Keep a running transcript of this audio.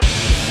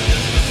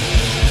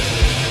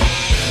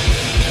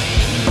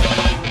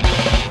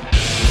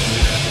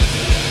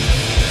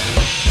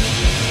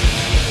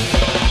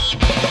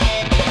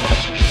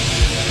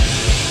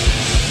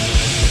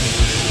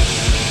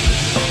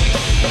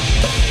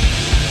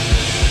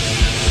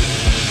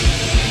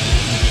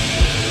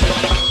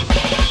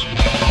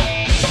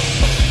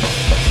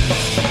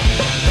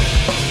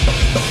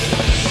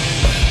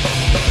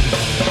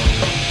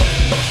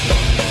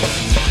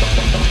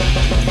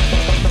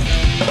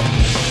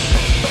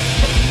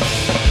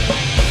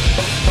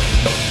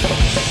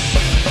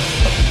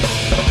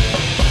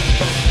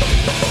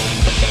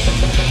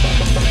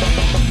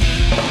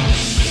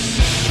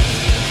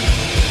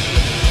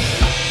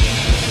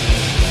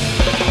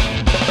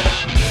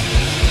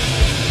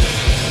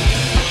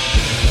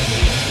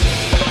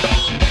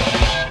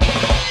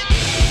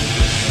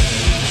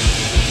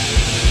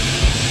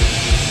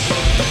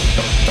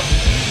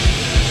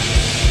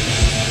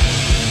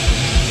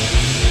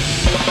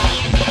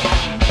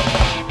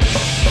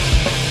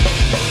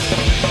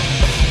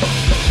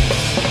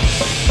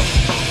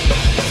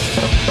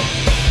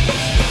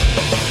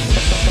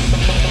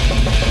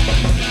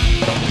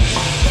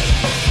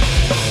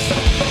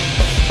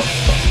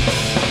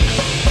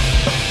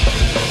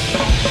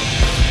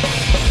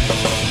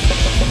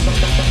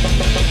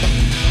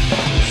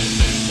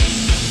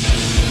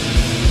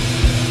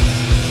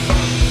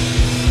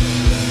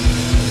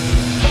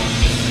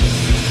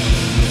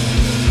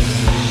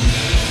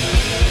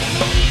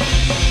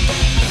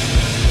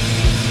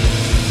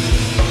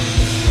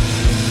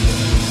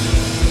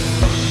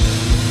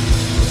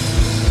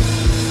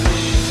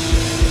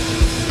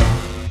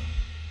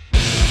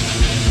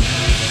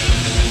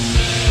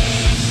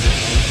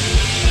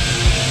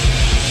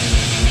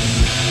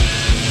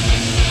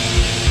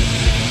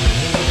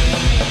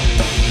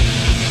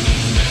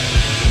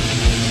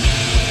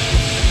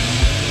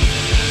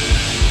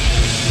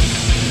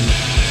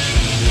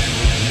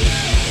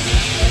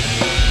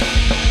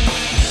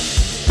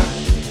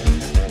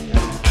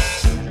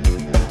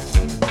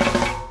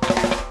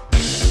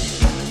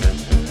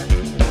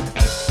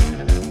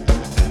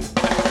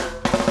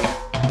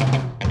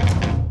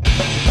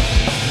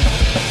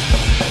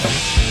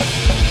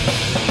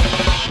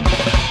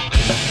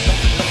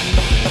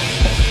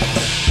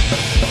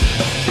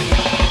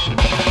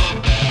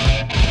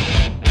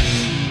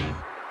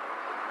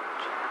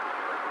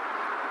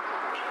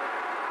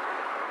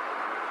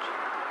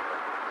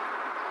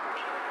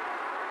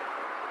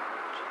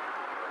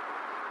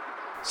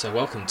So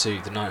welcome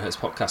to the 9 Hertz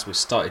podcast. We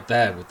started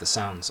there with the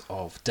sounds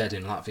of Dead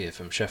in Latvia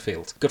from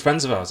Sheffield. Good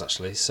friends of ours,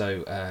 actually.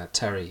 So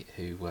Terry,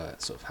 who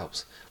sort of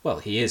helps... Well,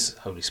 he is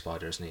Holy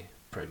Spider, isn't he?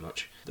 Pretty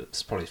much.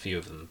 There's probably a few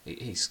of them.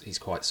 He's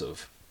quite sort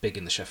of big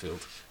in the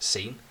Sheffield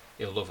scene.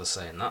 He'll love us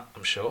saying that,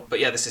 I'm sure.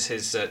 But yeah, this is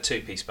his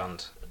two-piece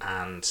band.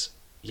 And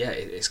yeah,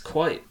 it's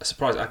quite a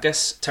surprise. I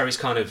guess Terry's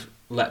kind of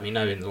let me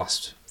know in the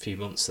last few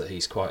months that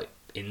he's quite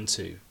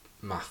into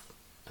math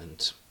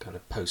and kind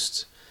of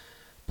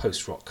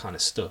post-rock kind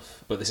of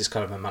stuff, but this is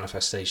kind of a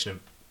manifestation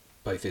of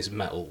both his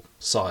metal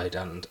side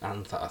and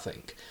that, I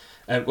think.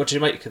 What do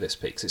you make of this,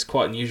 Pete? 'Cause it's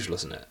quite unusual,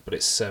 isn't it? But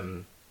it's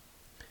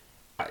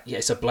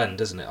it's a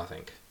blend, isn't it, I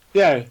think?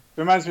 Yeah, it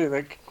reminds me of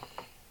like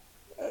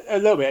a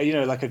little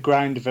bit, like a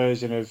grind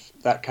version of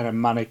that kind of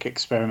manic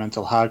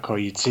experimental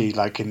hardcore you'd see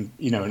like in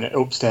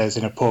upstairs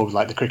in a pub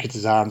like the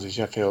Cricketers Arms in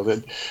Sheffield,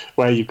 and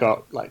where you've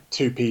got like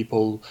two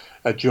people,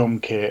 a drum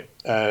kit,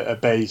 a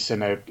bass,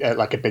 and a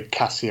big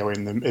Casio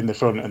in the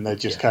front, and they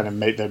just kind of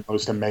make the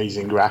most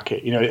amazing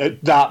racket.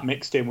 That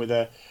mixed in with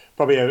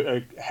probably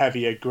a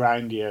heavier,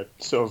 grindier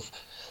sort of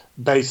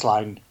bass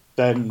line.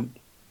 Then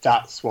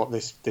that's what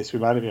this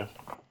reminded me of,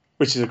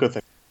 which is a good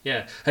thing.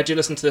 Yeah. Had you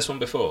listened to this one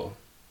before?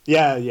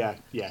 Yeah.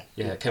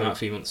 It came out a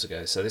few months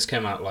ago. So this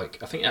came out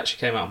I think it actually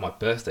came out on my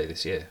birthday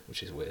this year,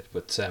 which is weird.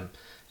 But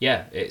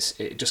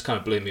it just kind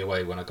of blew me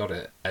away when I got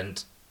it.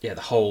 And yeah,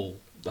 the whole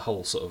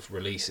sort of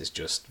release is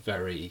just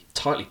very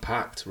tightly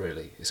packed,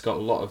 really. It's got a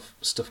lot of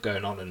stuff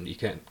going on, and you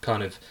can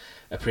kind of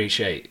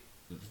appreciate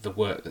the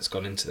work that's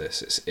gone into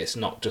this. It's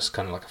not just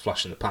kind of like a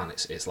flash in the pan.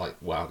 It's like,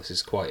 wow, this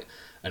is quite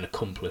an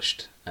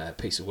accomplished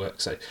piece of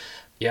work. So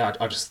yeah,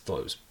 I just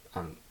thought it was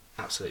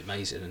absolutely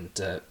amazing.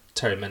 And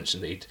Terry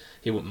mentioned that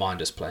he wouldn't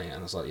mind us playing it, and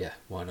I was like, yeah,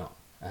 why not?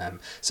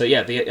 So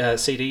yeah, the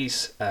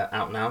CD's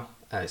out now.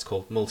 It's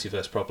called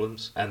Multiverse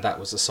Problems, and that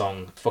was the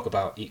song Fuck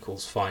About =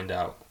 Find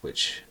Out,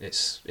 which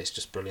it's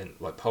just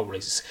brilliant. Like, the whole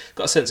release, it's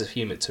got a sense of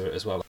humour to it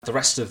as well. The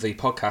rest of the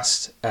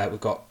podcast, we've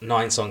got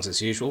 9 songs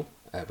as usual.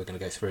 We're going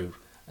to go through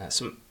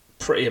some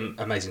pretty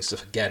amazing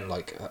stuff again.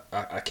 Like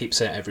I keep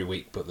saying it every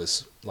week, but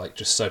there's like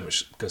just so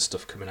much good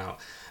stuff coming out.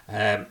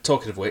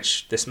 Talking of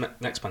which, this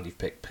next band you've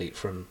picked, Pete,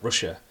 from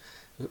Russia.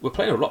 We're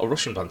playing a lot of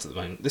Russian bands at the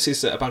moment. This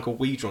is a band called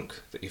Weedrunk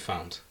that you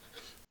found.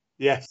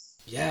 Yes.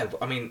 Yeah,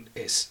 I mean,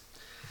 it's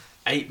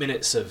 8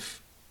 minutes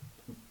of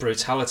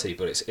brutality,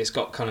 but it's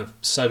got kind of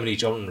so many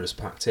genres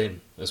packed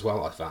in as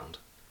well, I found.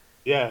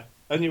 Yeah,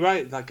 and you're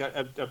right. Like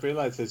I've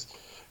realised it's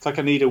like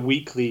I need a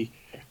weekly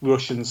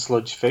Russian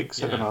sludge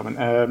fix at the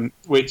moment,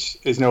 which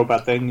is no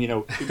bad thing.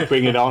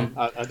 Bring it on.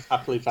 I'd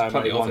happily find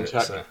one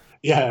track. So.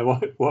 Yeah,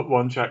 what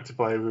one track to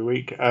play every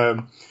week.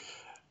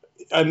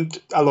 And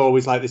I'll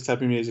always like this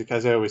type of music,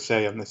 as I always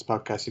say on this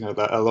podcast,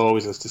 that I'll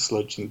always listen to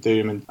sludge and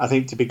doom. And I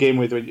think to begin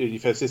with, when you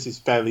first, this is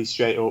fairly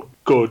straight up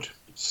good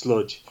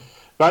sludge.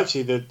 But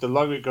actually, the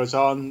longer it goes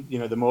on,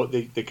 the more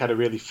they kind of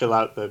really fill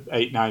out the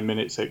 8-9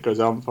 minutes it goes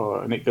on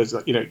for, and it goes,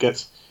 it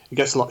gets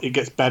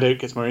better, it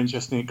gets more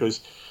interesting, it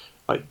goes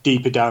like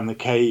deeper down the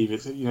cave.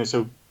 It's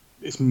so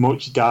it's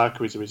much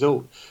darker as a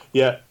result.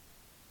 Yeah,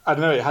 I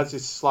don't know. It has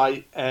this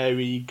slight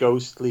airy,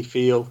 ghostly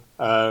feel.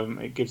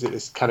 It gives it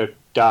this kind of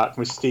dark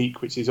mystique,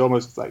 which is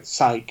almost like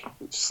slight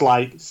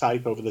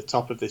over the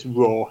top of this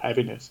raw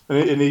heaviness.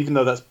 And even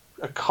though that's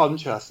a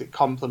contrast, it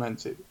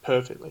complements it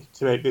perfectly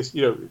to make this,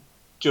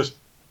 just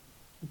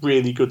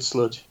really good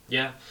sludge.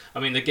 Yeah, I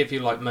mean, they give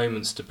you like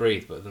moments to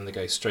breathe, but then they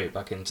go straight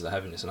back into the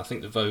heaviness. And I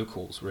think the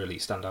vocals really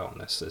stand out on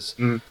this as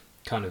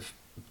kind of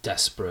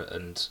desperate,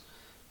 and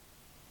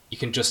you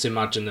can just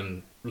imagine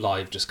them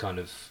live, just kind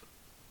of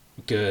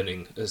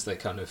gurning as they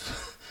kind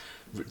of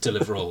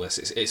deliver all this.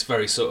 It's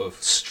very sort of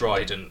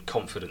strident,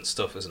 confident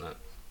stuff, isn't it?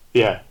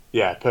 Yeah,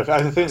 perfect.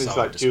 I think it's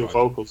like dual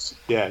vocals.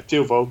 Yeah,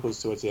 dual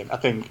vocals towards the end, I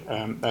think.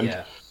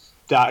 That,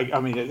 I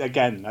mean,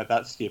 again,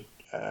 that's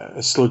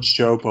a sludge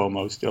trope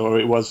almost, or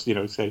it was,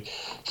 say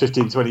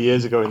 15, 20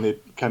 years ago in the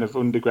kind of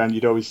underground,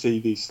 you'd always see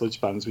these sludge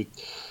bands with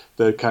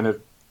the kind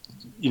of,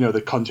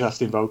 the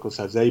contrasting vocal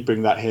sides. They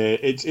bring that here.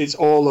 It's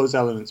all those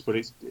elements, but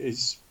it's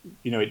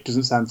it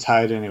doesn't sound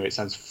tired anyway. It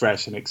sounds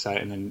fresh and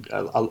exciting, and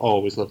I'll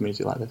always love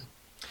music like this.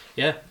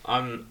 Yeah,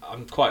 I'm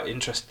quite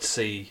interested to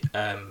see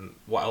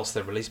what else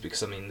they release,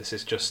 because I mean, this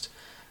is just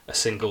a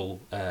single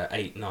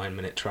 8-9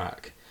 minute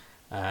track,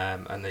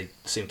 and they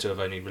seem to have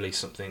only released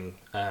something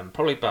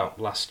probably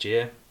about last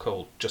year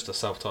called just a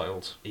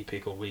self-titled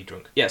EP called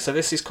Weedrunk. Yeah, so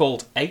this is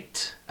called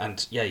 8,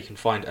 and yeah, you can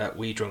find it at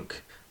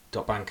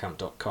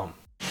weedrunk.bandcamp.com.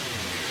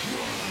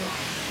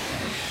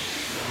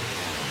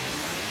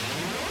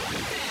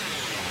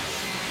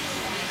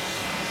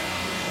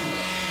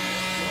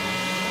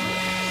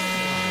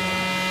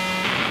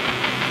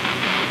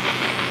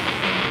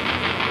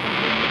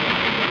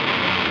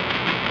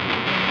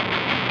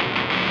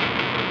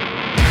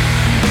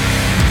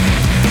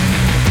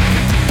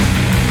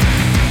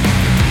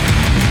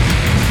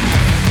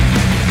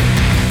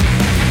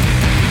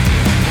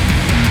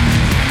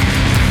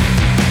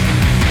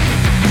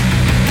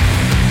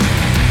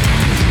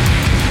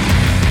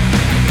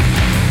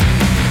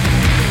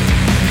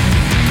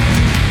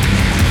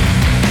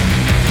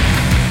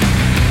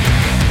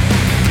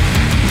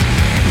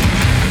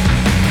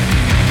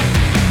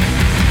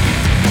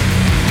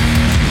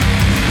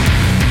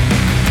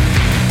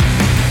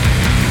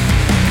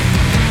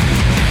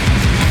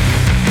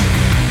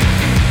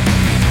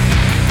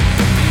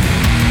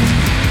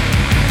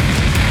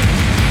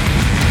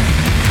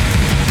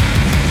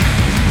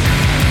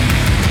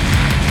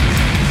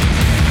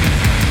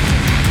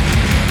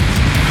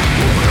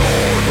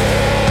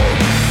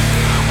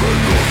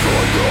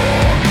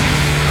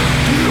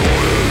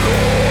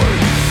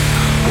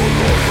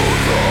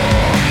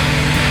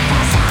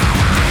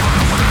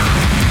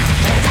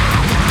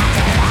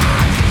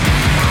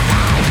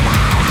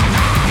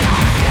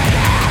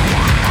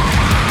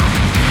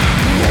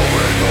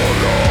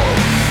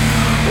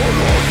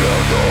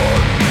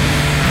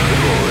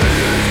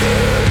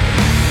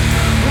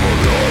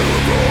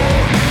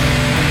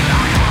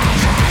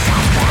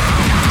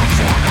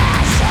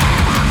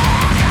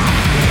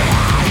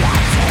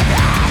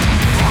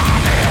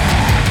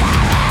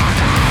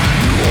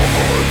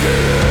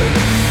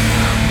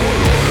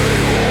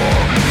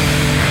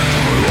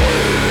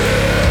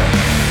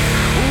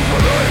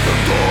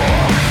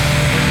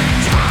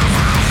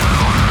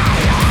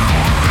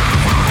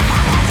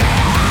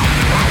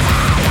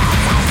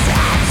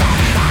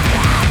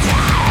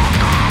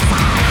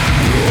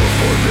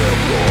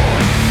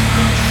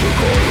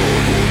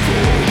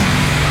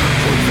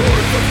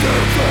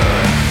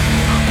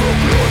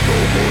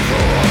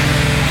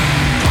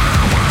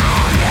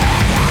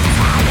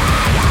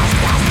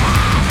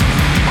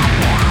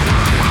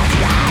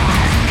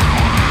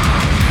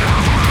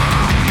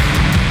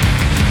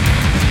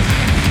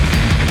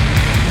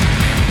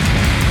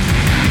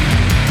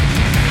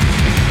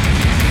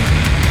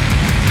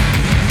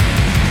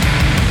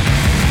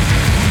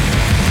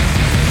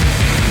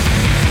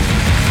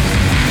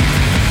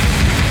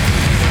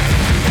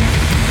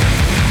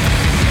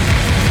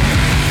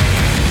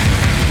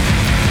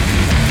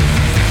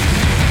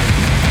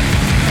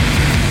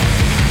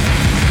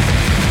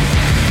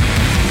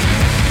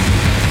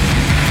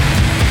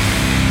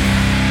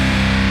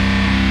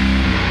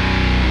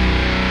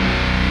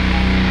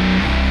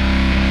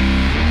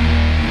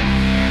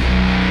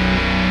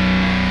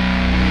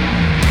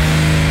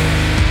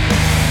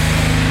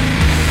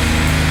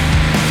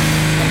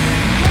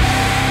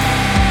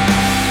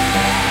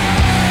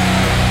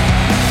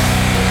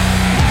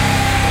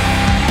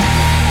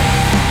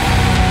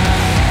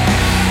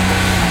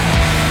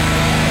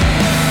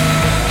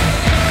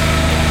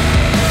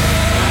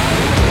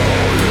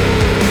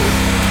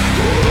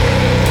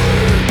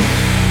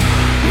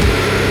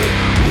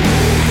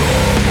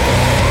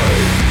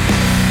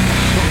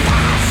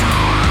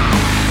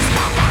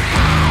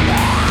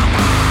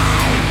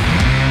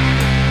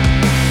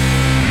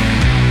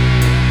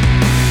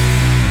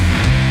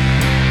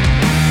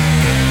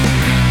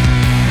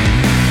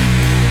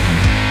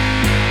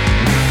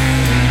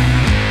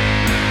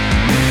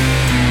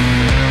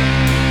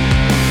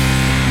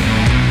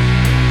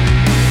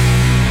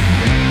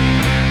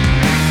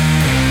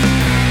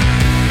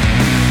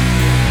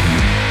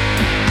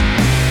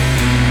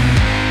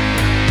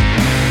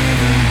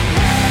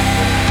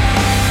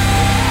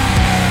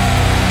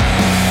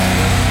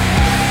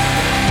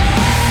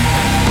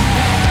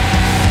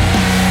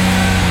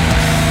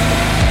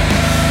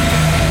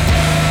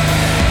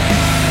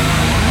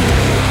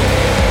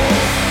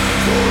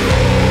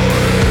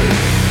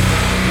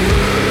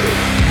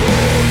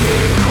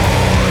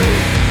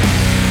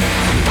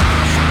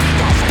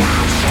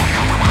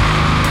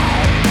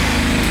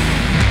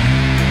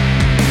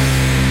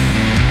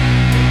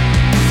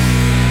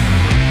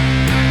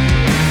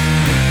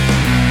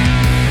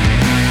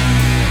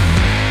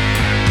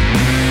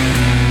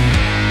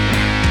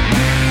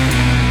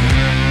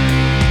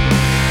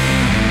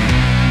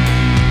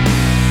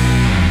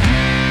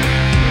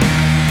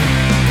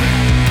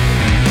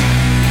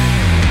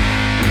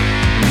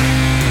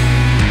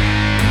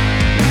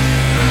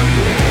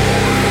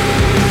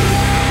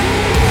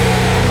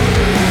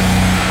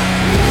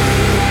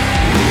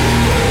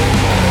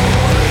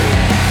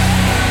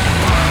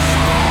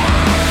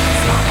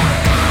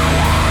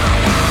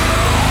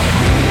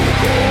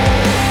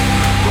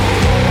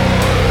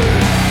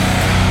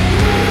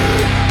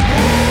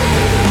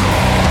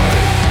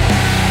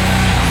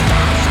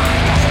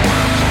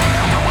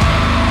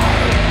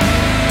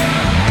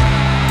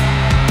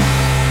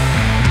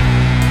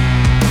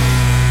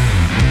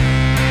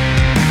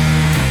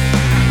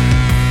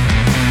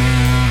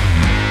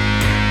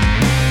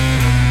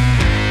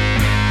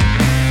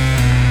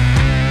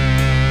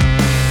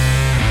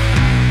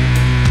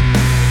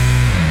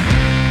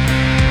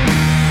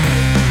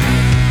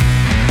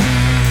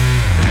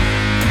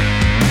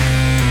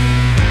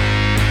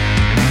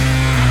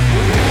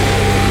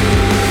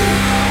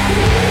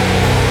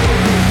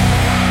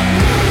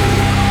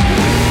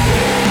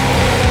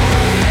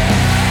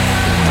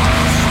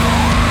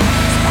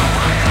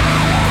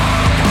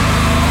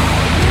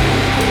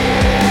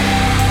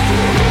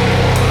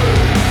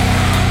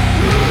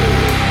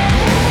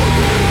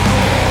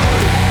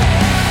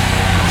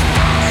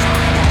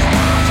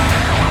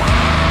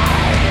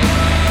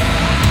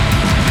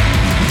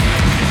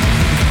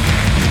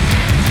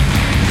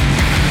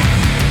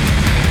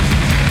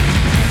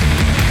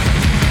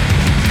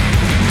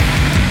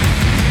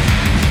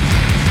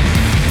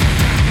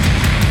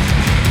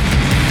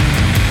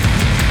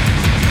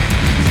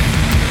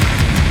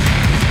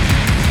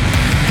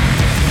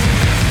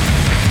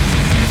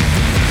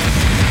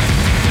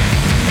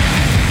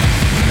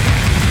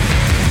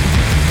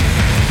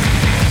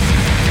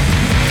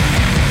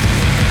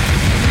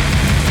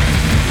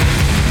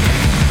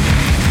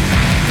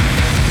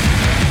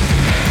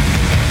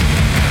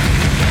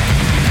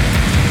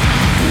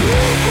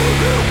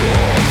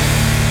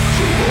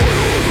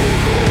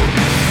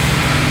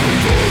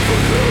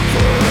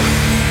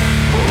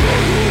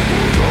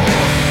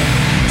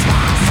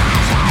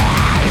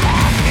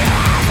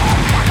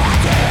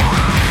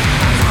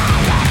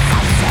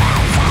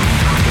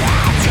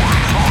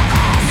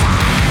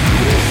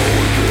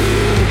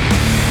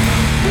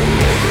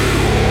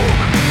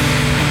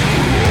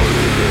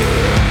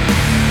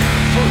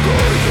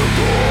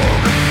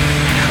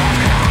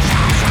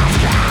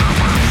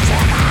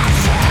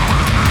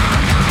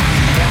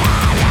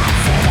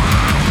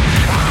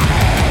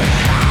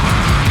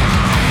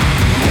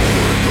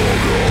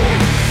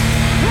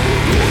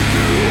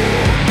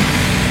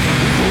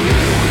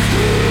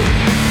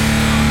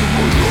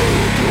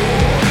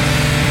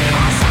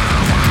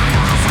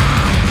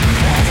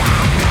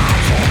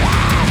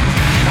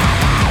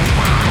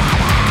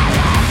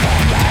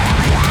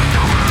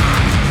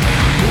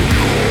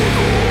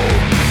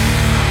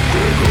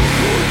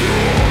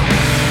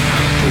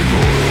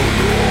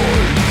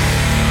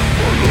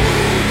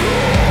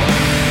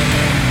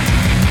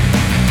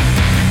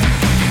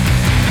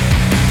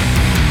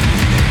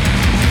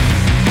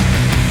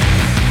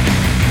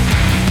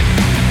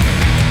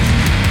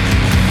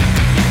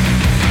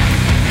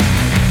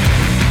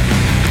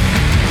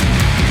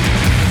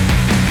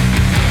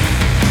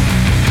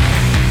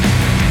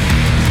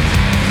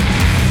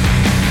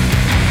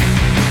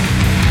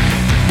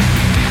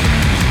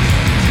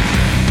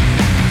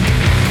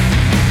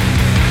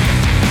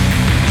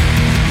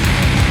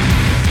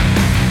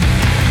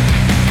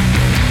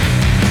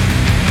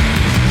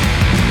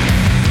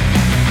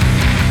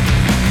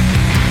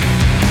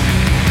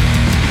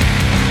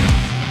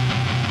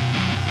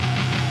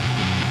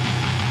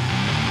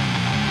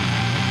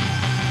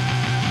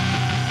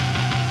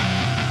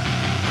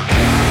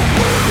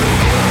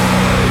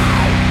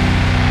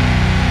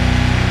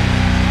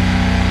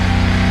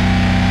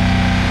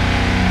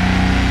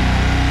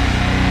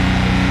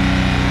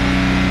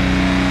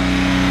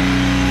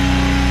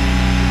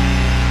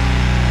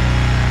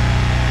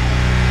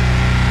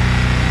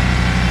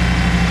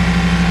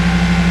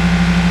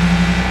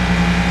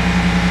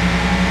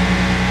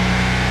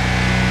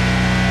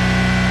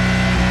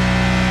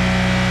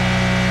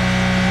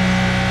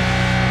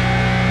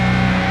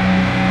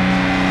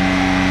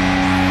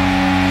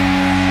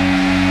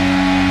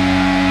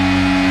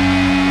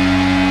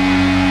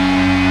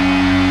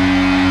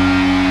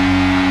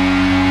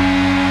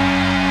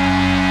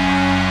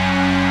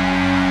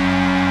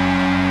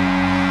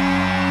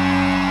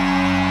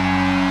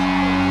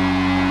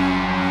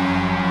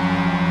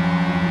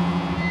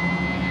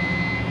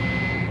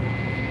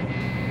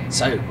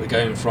 So we're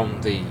going from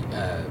the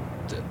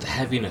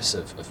heaviness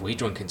of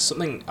Weedrunk into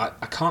something I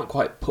can't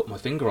quite put my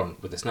finger on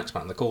with this next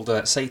band. They're called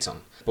Satón,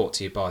 brought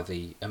to you by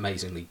the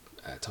amazingly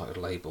titled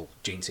label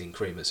Gene Scene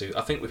Creamers, who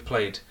I think we've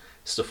played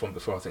stuff from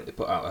before. I think they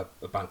put out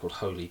a band called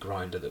Holy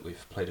Grinder that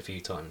we've played a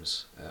few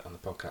times on the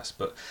podcast.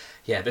 But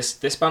yeah,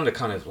 this band are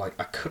kind of like,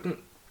 I couldn't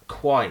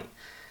quite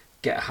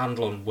get a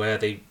handle on where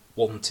they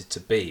wanted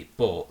to be,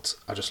 but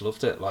I just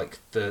loved it. Like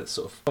the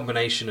sort of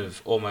combination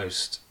of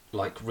almost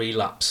like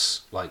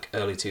relapse, like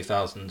early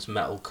 2000s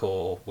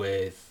metalcore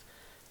with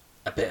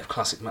a bit of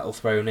classic metal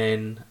thrown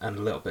in and a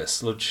little bit of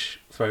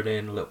sludge thrown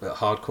in, a little bit of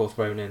hardcore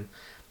thrown in.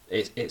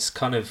 It's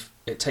kind of,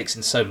 it takes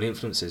in so many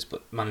influences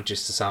but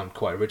manages to sound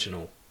quite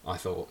original, I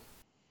thought.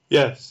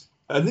 Yes.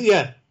 And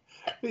yeah,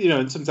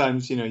 and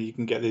sometimes, you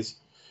can get this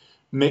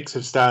mix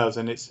of styles,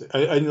 and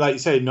like you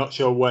say, not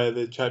sure where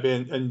they're trying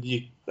to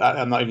be, and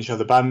I'm not even sure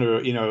the band are,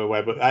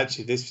 aware, but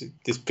actually this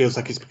feels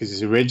like it's because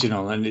it's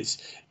original and it's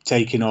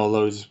taking all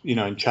those,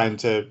 and trying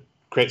to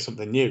create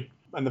something new.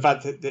 And the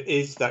fact that there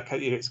is that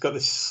kind of, it's got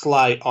this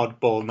slight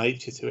oddball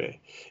nature to it,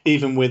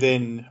 even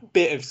within a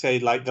bit of, say,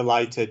 like the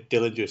lighter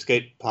Dillinger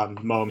Escape Plan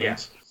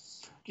moments.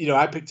 Yeah.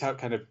 I picked out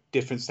kind of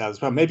different styles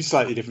as well, maybe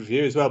slightly different for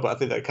you as well, but I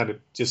think that kind of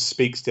just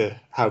speaks to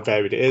how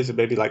varied it is, and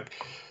maybe like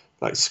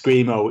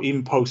screamo,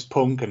 even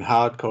post-punk and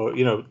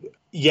hardcore,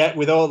 yet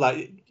with all that,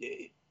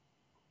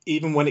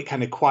 even when it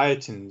kind of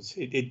quietens,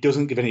 it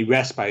doesn't give any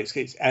respite.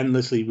 It's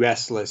endlessly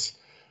restless.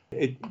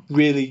 It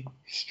really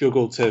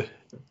struggled to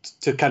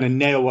kind of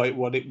nail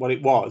what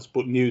it was,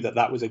 but knew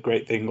that was a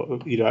great thing,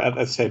 at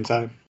the same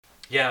time.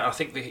 Yeah, I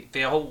think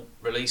the whole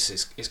release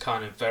is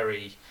kind of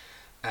very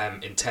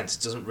intense.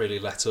 It doesn't really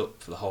let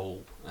up for the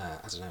whole,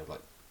 I don't know,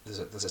 like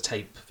there's a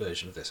tape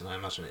version of this, and I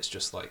imagine it's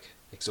just like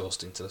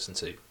exhausting to listen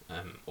to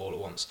all at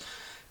once.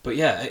 But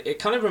yeah, it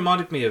kind of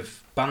reminded me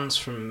of bands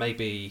from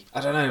maybe,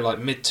 I don't know, like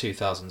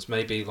mid-2000s,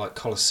 maybe like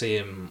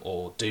Colosseum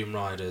or Doom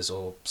Riders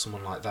or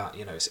someone like that.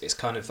 It's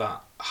kind of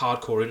that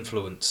hardcore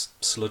influence,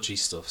 sludgy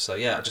stuff. So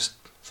yeah, I just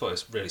thought it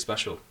was really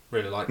special.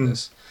 Really like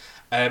this.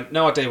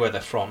 No idea where they're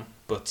from,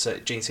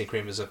 but Gene Scene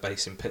Creamers are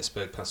based in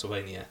Pittsburgh,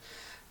 Pennsylvania.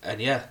 And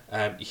yeah,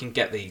 you can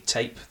get the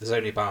tape. There's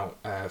only about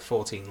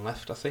 14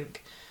 left, I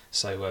think.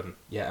 So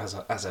yeah,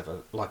 as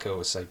ever, like I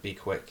always say, be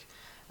quick.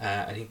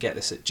 And you can get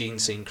this at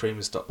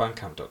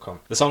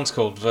genescenecreamers.bandcamp.com. The song's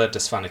called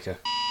Desvanecer.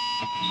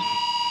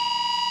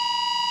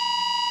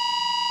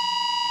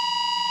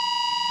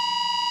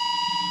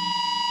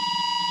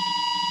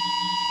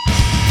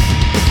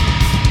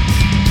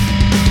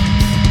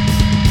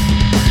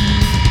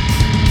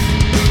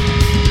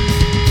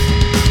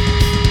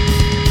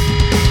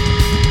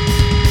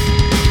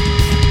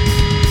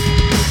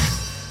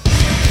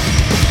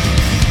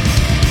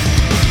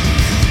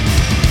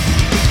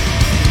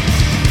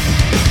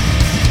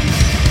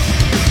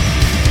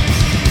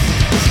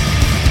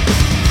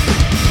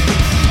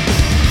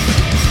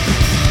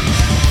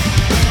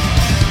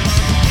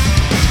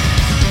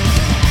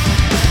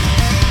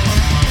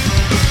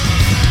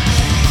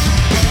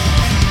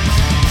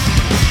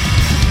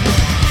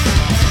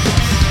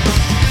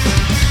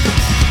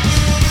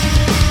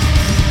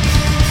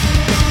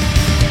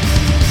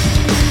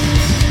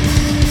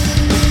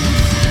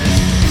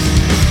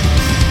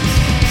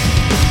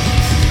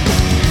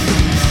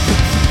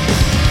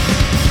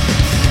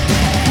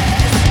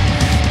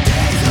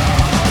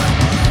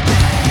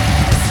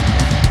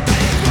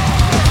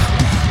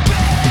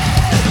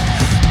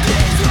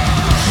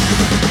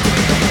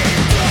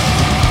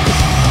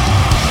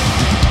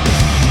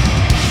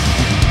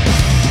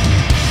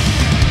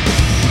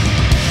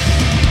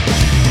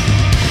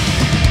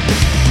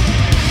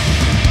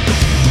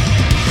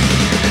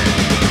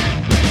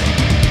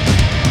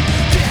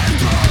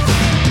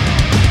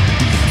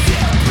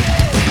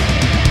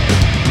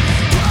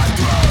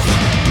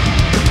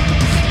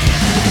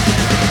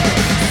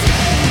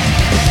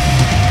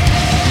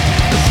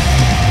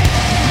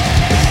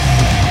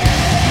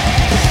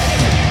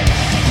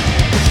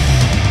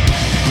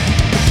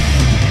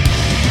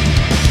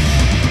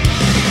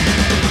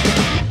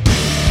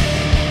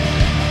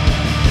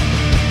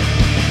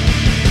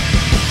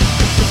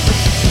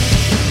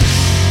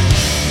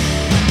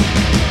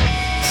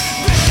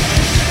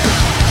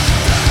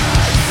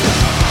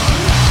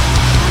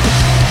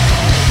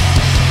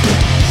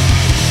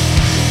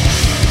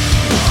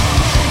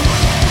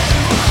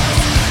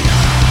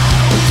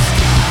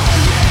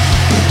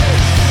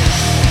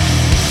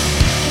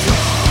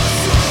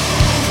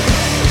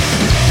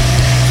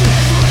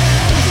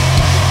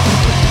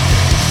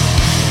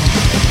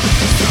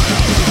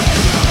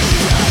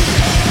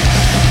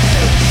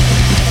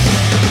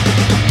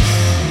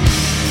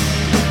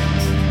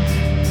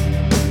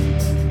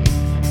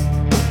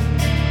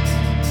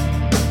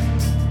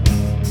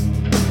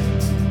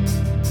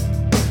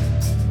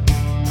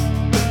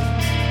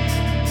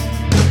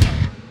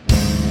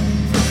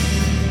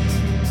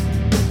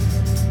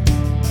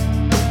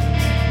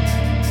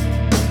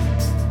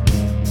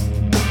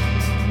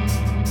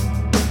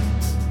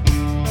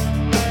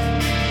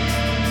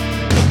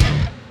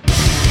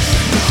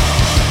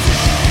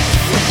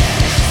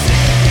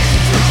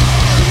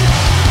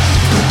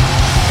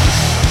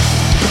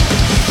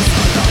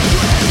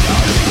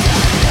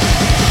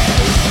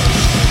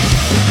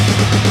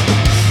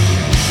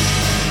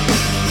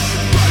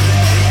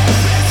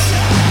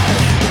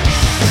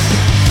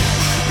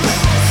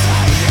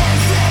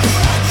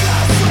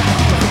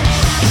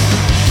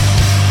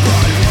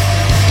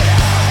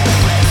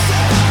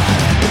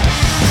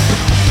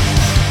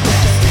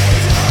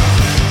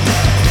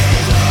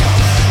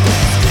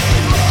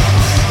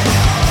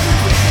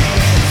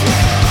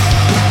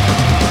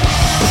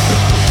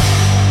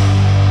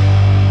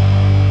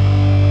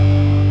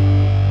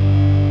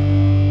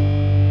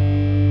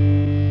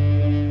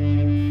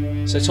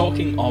 So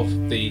talking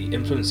of the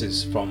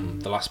influences from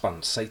the last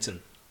band,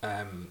 Satan,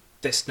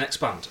 this next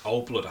band,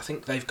 Oldblood, I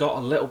think they've got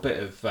a little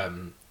bit of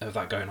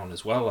that going on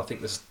as well. I think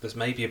there's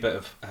maybe a bit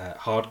of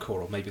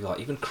hardcore or maybe like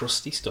even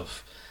crusty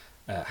stuff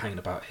hanging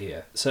about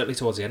here. Certainly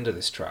towards the end of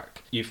this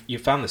track.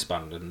 You've found this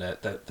band and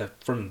they're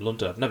from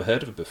London. I've never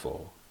heard of them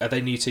before. Are they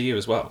new to you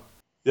as well?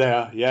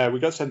 Yeah, we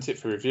got sent it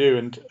for review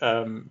and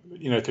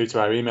through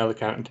to our email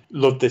account, and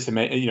loved this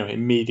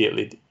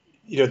immediately.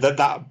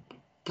 That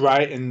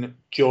bright and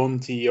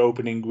jaunty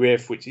opening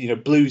riff, which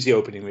bluesy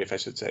opening riff, I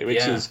should say,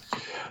 which is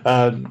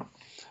from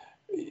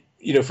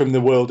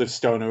the world of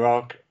stoner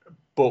rock,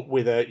 but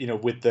with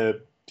with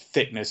the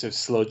thickness of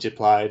sludge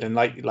applied, and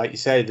like you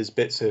say, there's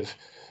bits of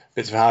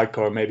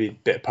hardcore, maybe a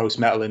bit of post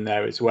metal in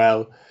there as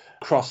well.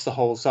 Across the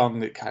whole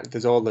song,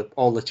 there's all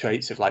the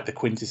traits of like the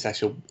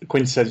quintessential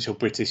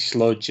British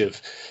sludge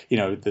of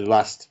the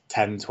last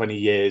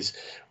 10-20 years,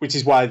 which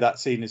is why that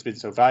scene has been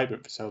so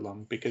vibrant for so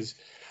long, because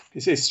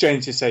it's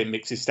strange to say it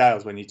mixes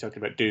styles when you talk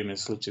about doom and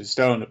sludge and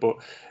stoner, but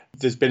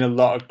there's been a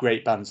lot of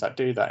great bands that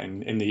do that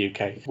in the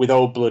UK. With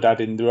Oldblood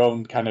adding their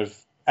own kind of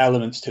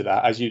elements to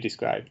that, as you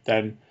described,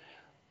 then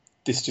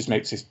this just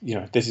makes this,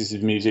 this is the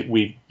music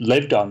we've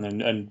lived on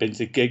and been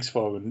to gigs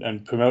for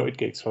and promoted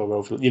gigs for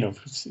over,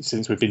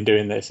 since we've been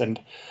doing this. And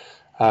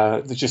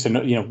there's just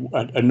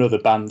another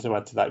band to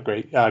add to that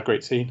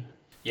great scene.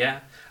 Yeah,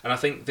 and I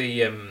think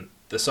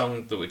the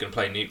song that we're going to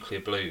play,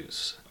 Nuclear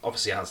Blues,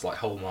 obviously has like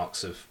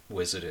hallmarks of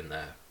Wizard in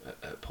there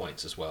at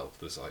points as well.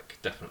 There's like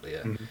definitely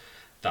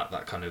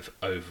that kind of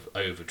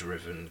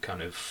overdriven,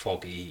 kind of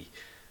foggy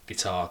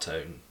guitar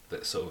tone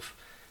that sort of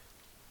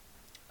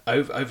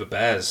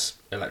overbears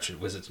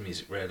Electric Wizard's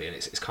music really, and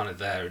it's kind of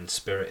there in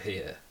spirit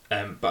here.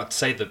 But I'd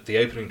say that the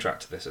opening track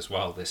to this as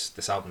well,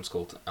 this album's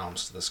called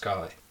Arms to the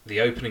Sky.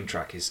 The opening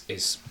track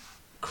is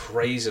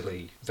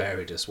crazily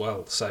varied as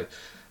well. So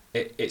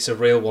it's a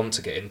real one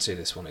to get into,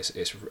 this one.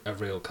 It's a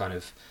real kind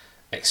of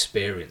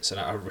experience, and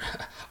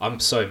I'm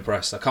so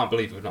impressed. I can't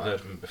believe we've not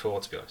heard of them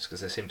before, to be honest, because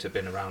they seem to have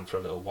been around for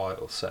a little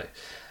while. So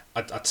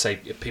I'd say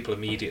people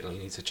immediately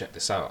need to check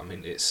this out. I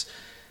mean, it's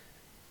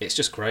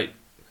just great.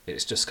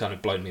 It's just kind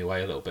of blown me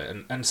away a little bit,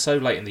 and so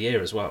late in the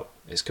year as well.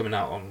 It's coming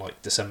out on like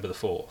December the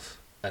 4th,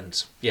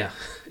 and yeah,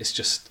 it's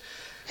just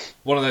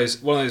one of those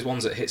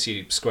ones that hits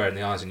you square in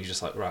the eyes, and you're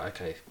just like, right,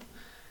 okay,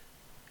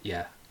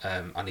 yeah,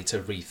 I need to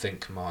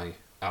rethink my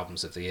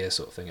albums of the year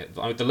sort of thing. I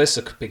mean, the lists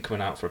have been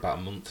coming out for about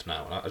a month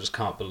now, and I just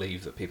can't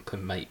believe that people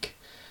can make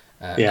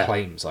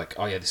claims like,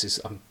 oh yeah,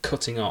 I'm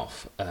cutting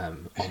off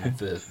on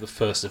the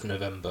 1st of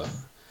November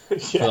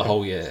for the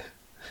whole year.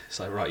 It's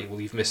like, right, well,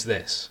 you've missed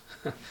this.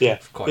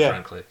 Quite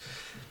frankly.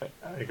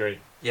 I agree.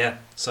 Yeah,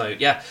 so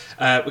we're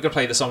going to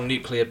play the song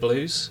Nuclear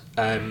Blues,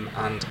 and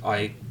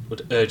I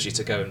would urge you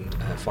to go and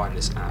find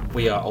this at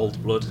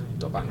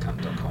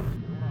weareoldblood.bandcamp.com.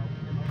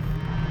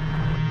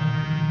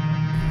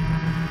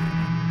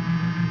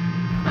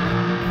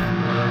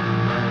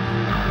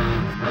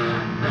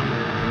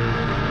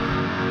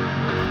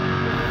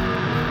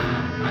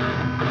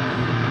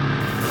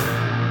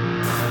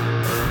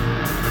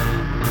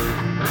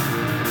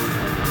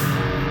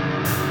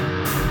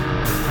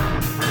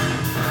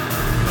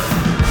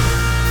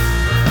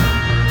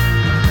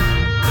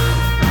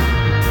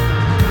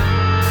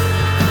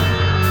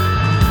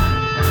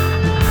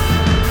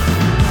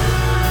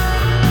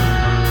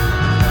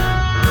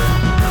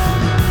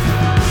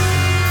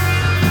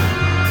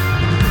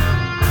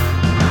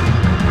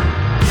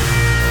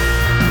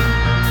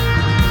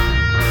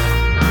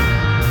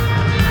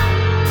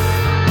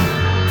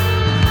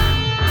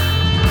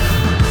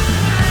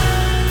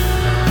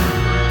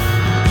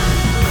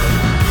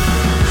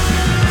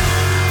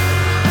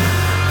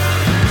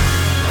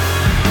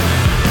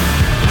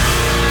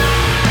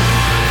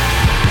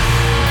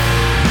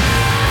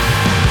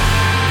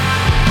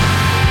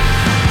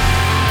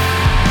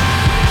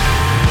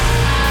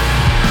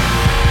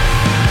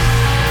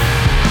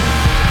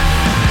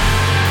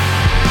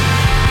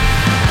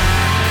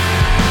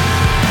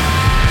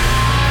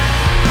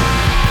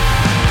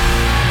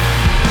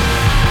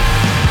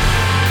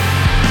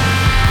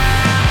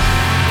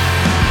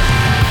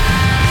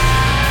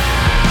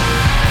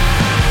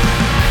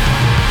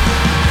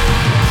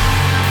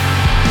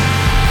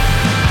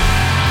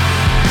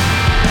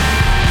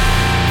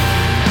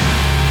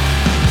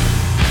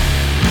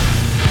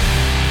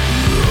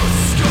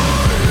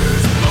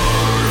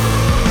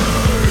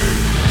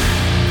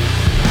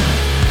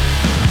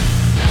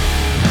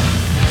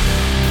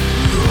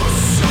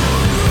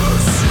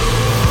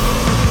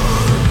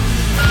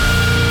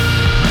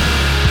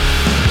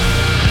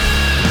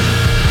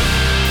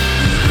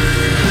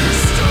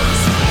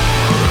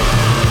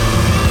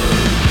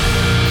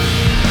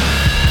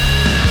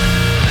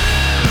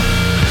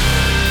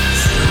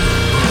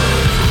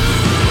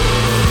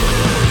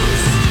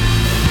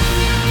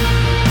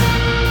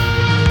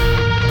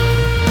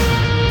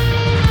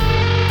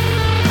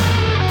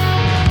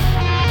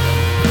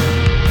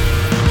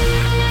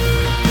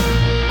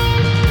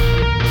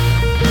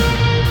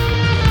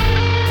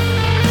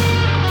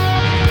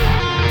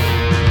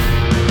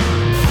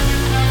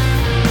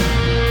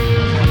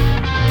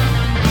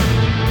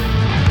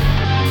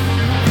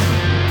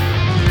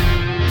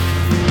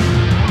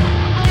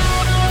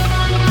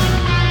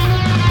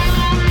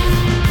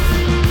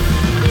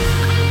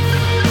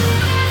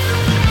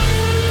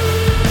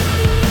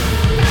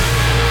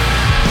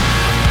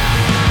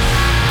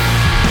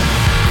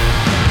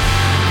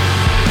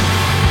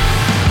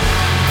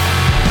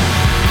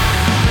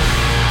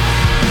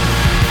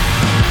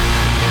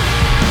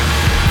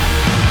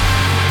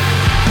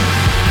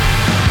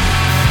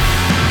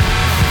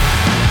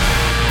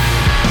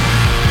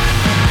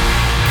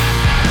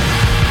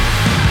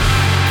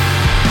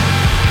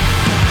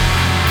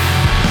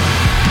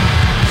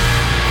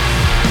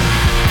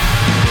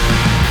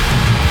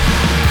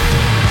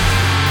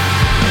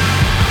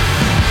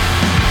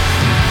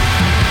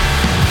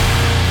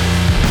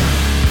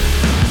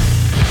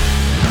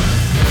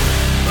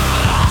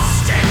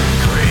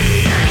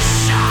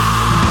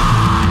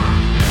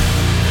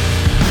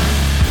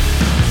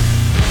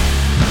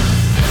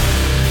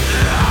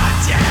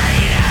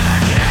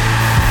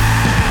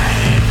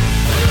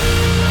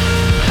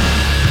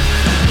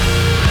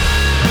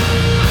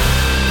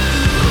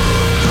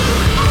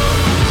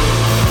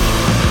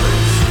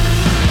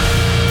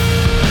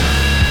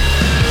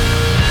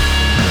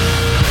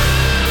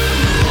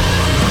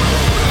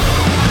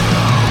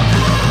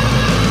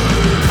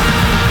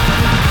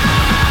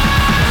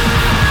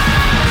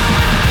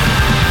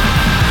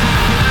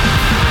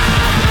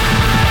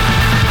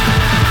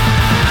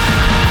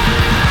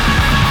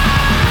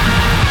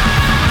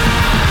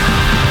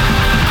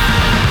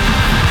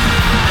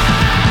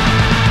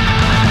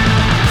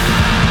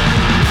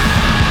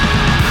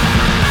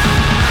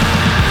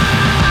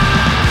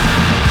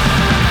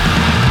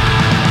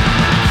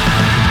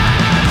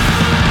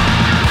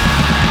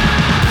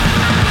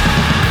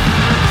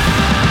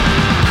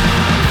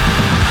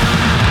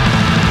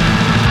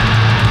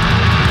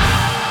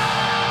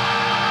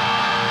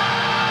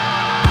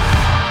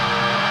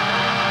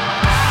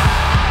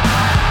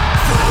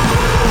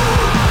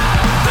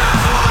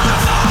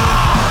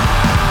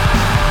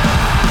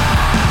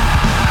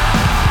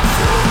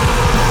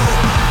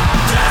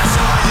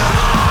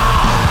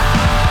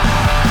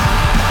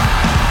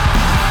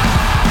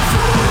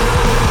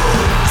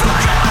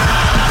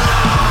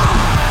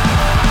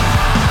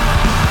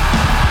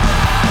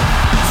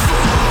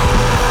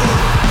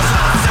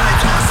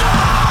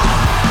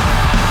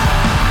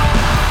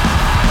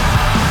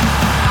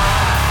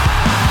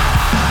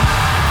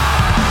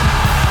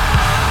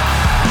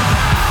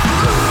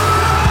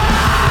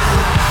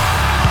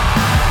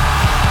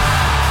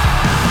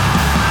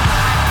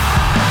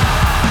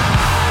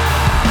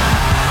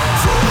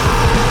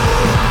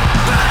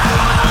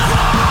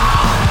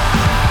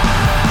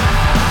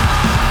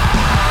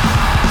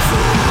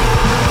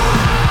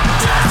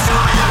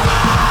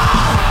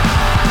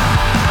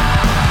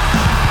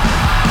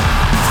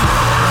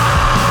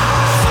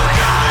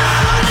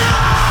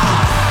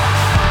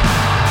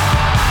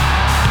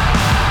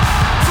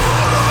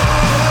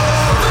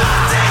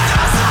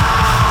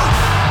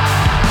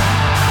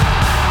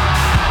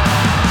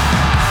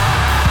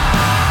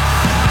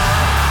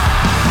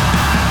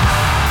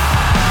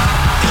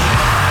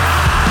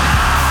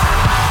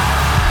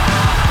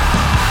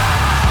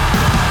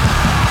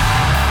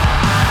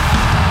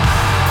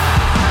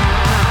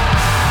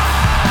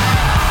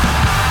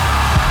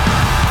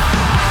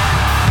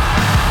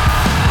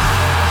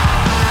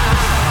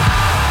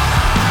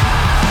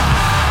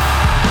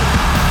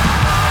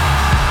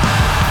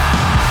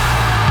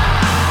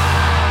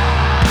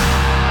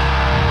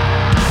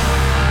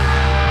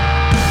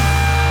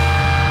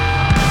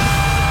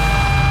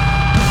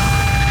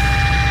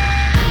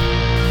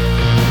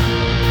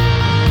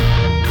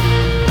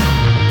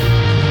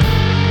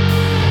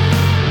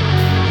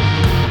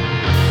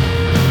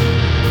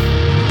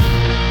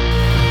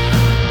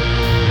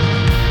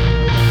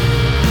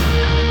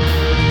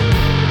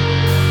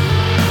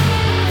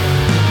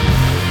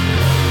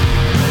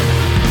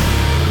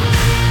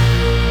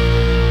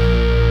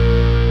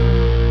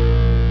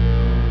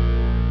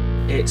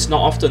 It's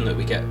not often that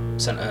we get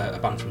sent a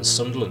band from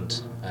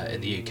Sunderland in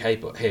the UK,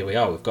 but here we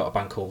are. We've got a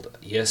band called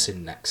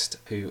Yersin next,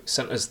 who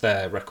sent us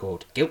their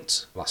record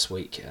Guilt last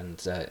week, and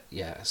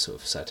sort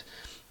of said,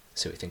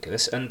 see what you think of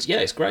this. And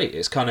yeah, it's great.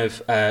 It's kind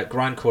of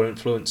grindcore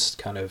influenced,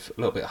 kind of a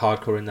little bit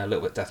hardcore in there, a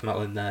little bit death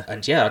metal in there.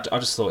 And yeah, I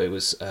just thought it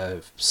was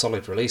a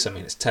solid release. I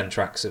mean, it's 10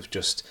 tracks of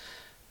just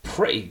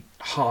pretty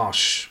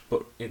harsh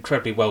but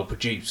incredibly well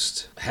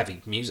produced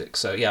heavy music.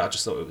 So yeah, I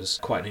just thought it was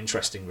quite an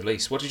interesting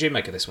release. What did you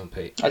make of this one,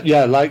 Pete?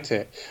 Yeah, I liked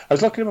it. I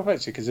was looking him up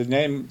actually because the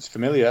name's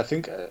familiar. I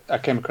think I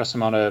came across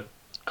him on a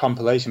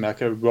compilation,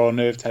 like a Raw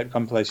Nerve type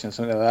compilation or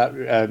something like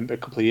that, a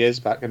couple of years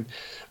back.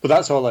 But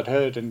that's all I'd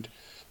heard. And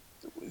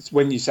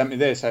when you sent me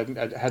this, I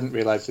hadn't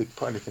realised they'd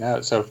put anything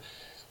out. So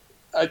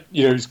it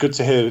was good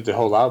to hear the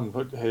whole album,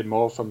 but hear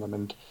more from them.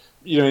 And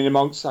in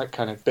amongst that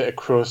kind of bit of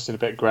crust and a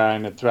bit of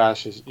grind and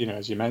thrash, as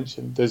you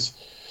mentioned,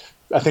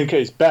 I think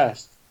at its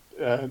best,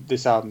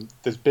 this album,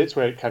 there's bits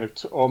where it kind of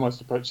almost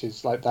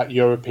approaches like that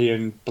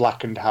European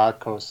blackened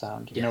hardcore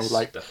sound. Yes,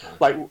 like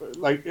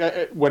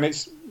when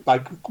it's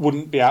like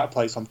wouldn't be out of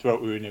place on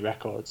Throat Ruiner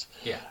Records.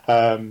 Yeah.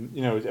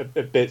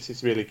 At bits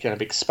it's really kind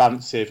of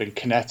expansive and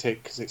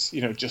kinetic because it's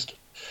just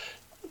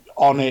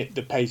on it.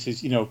 The pace is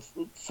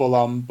full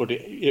on, but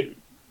it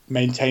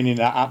maintaining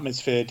that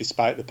atmosphere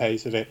despite the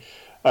pace of it.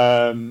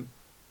 And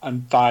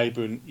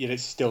vibrant, yet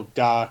it's still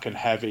dark and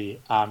heavy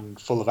and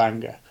full of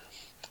anger.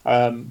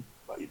 I'm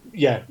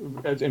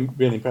really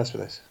impressed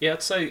with this. Yeah,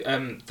 I'd say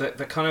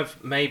they're kind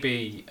of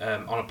maybe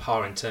on a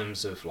par in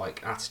terms of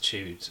like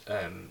attitude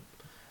and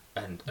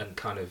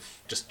kind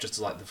of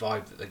just like the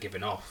vibe that they're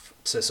giving off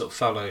to sort of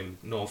fellow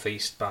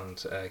northeast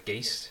band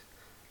Geest.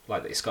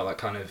 Like it's got that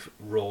kind of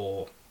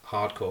raw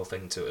hardcore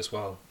thing to it as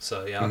well.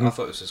 So yeah, I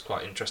thought this was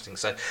quite interesting.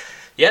 So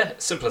yeah,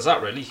 simple as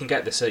that really. You can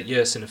get this at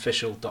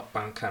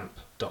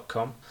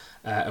yersinofficial.bandcamp.com,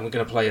 and we're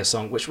going to play a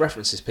song which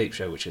references Peep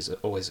Show, which is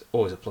always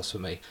a plus for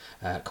me,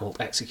 called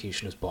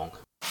Executioner's Bong.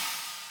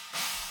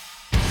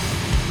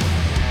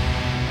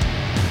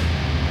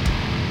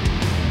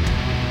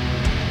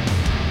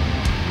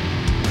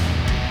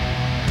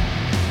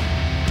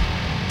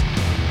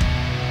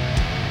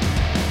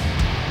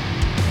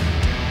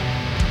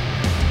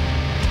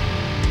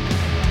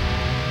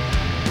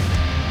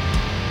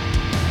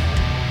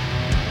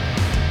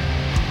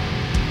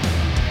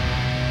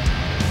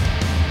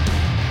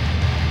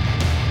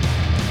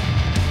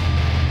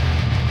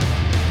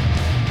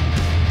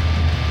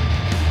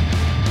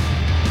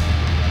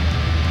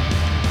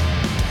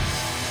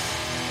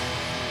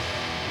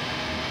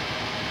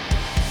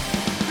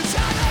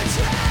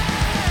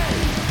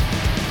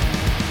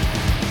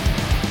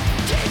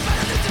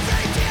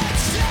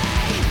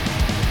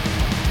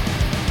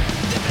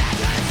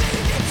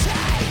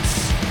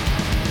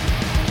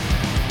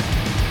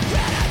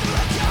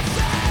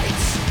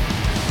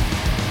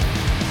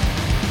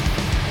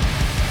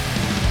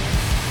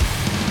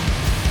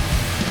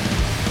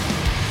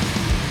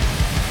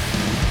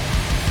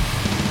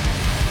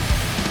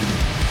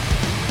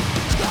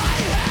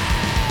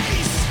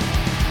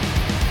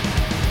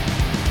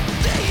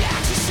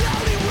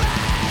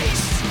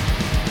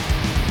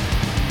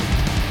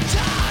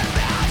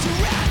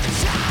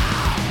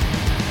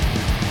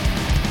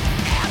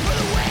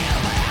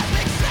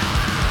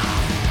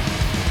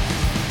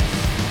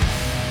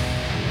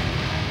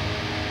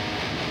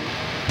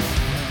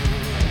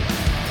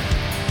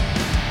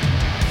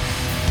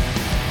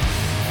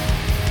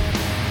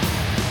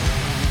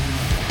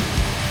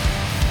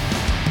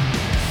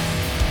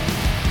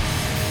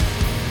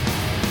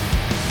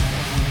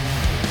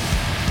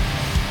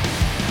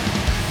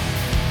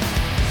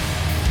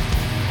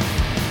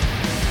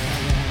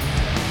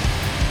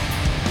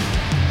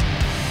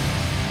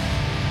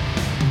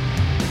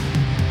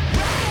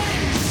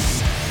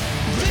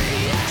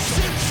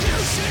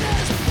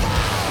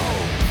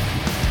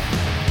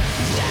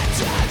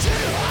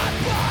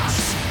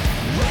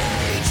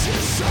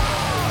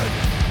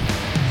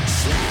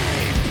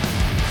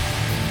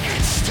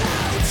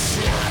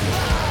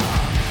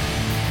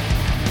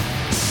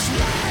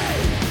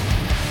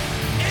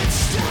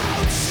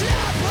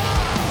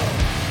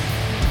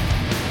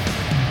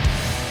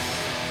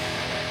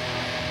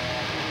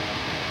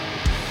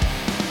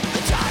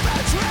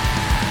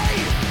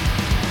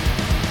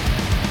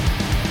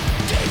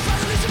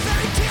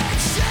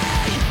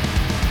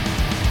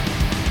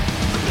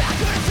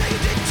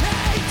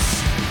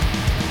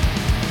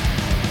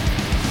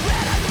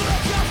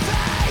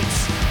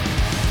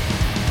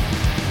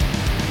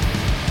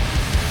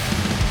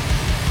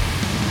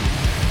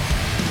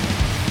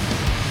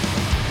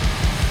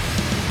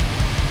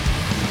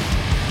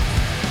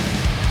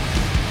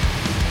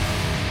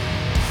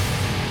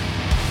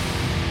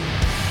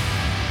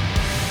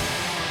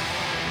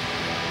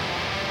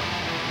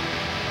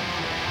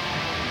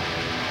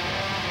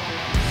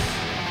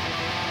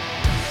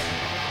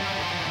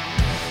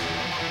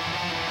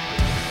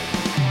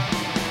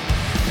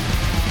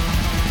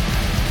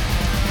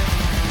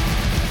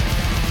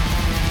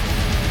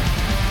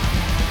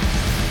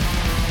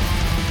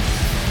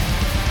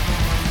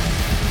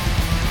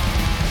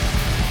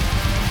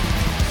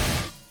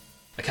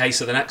 Okay,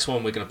 so the next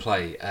one we're going to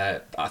play,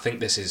 I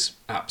think this is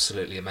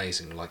absolutely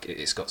amazing. Like,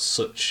 it's got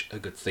such a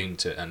good theme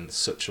to it and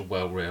such a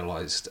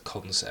well-realised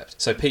concept.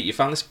 So, Pete, you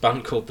found this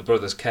band called The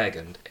Brothers Keg,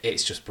 and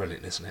it's just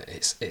brilliant, isn't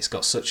it? It's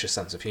got such a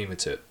sense of humour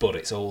to it, but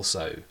it's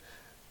also,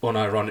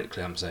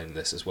 unironically, I'm saying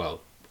this as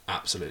well,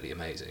 absolutely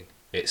amazing.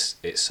 It's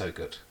so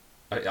good.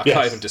 I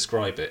can't even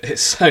describe it.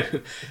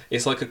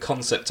 It's like a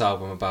concept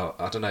album about,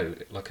 I don't know,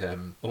 like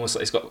almost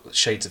like it's got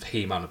shades of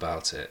He-Man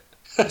about it.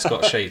 It's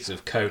got shades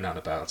of Conan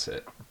about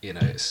it. You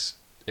know, it's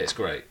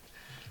great.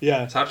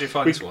 Yeah. So how did you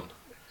find this one?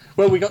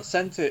 Well, we got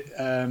sent it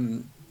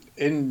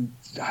in,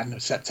 I don't know,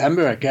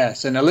 September, I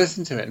guess, and I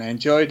listened to it and I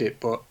enjoyed it,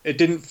 but it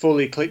didn't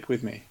fully click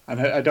with me,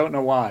 and I don't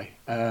know why.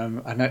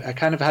 And I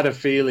kind of had a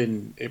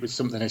feeling it was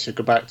something I should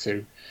go back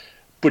to,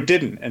 but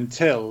didn't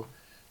until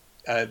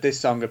this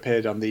song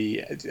appeared on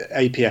the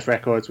APF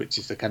Records, which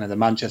is the kind of the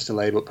Manchester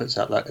label, puts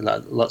out like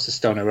lots of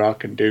stoner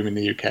rock and doom in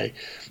the UK.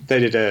 They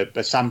did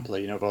a sampler,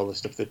 you know, of all the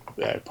stuff they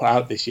put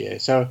out this year.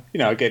 So, you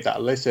know, I gave that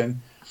a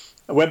listen.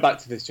 I went back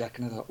to this track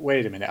and I thought,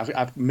 wait a minute,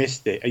 I've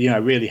missed it. You know, I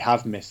really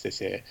have missed this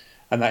here.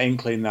 And that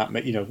inkling that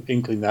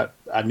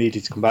I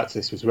needed to come back to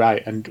this was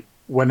right. And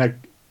when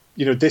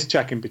this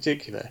track in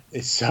particular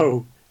is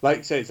so, like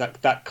I say, it's like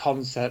that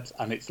concept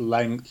and its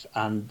length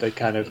and the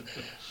kind of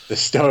the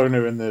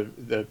stoner and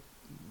the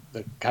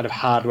kind of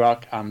hard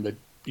rock and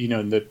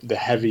the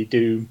heavy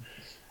doom.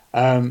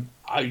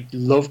 I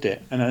loved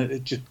it, and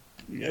it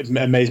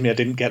amazed me I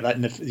didn't get that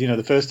in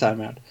the first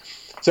time around.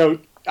 So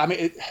I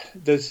mean,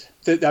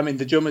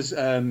 the drummer's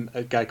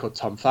a guy called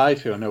Tom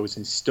Fife, who I know was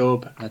in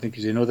Stub, and I think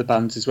he's in other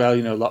bands as well.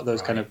 You know, a lot of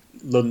those kind of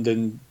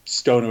London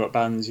stoner rock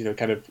bands. You know,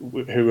 kind of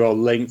who are all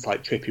linked,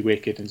 like Trippy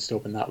Wicked and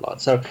Stub and that lot.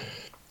 So,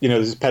 you know,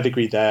 there's a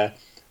pedigree there.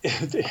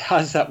 It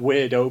has that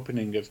weird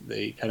opening of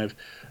the kind of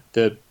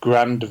the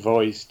grand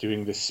voice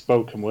doing the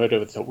spoken word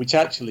over the top, which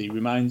actually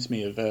reminds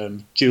me of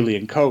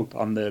Julian Cope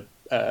on the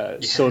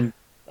Sun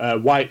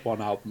White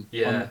One album,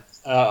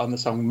 on the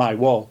song My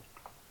Wall,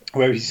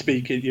 where he's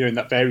speaking, you know, in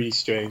that very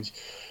strange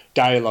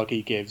dialogue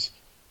he gives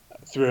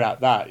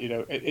throughout that. You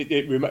know,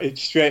 it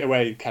straight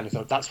away kind of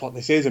thought that's what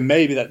this is, and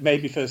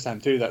maybe first time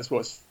through that's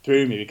what's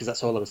threw me, because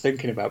that's all I was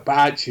thinking about. But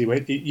actually,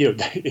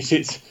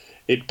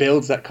 it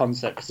builds that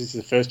concept, because this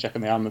is the first track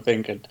on the album, I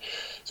think, and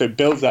so it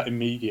builds that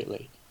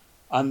immediately.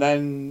 And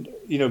then,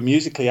 you know,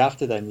 musically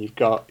after then, you've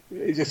got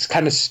it's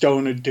kind of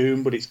stoner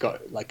doom, but it's got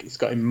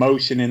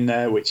emotion in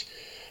there, which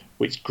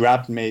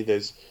grabbed me.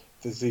 There's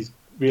these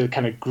really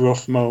kind of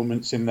gruff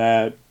moments in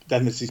there.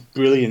 Then there's these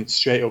brilliant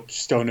straight up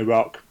stoner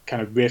rock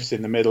kind of riffs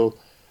in the middle.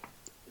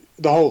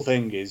 The whole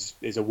thing is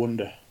a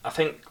wonder. I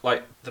think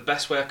like the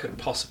best way I could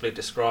possibly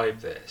describe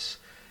this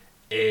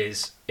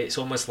is it's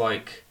almost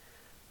like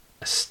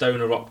a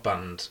stoner rock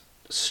band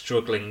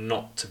struggling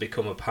not to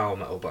become a power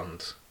metal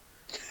band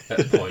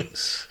at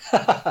points.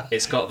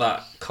 It's got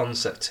that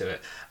concept to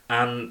it,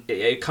 and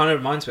it kind of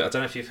reminds me, I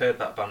don't know if you've heard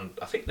that band,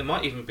 I think they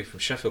might even be from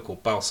Sheffield,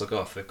 called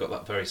Balsagoth. They've got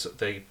that very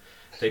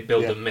they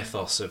build a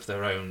mythos of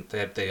their own.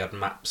 They had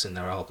maps in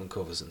their album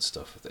covers and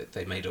stuff.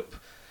 They made up,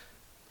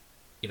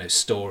 you know,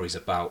 stories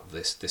about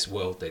this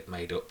world they'd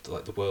made up.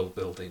 Like the world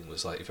building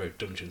was like very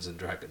Dungeons and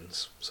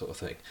Dragons sort of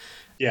thing.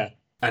 Yeah.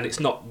 And it's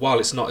not, while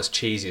it's not as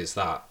cheesy as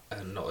that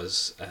and not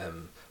as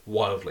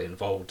wildly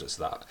involved as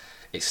that,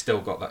 it's still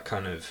got that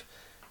kind of,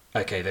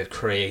 okay, they've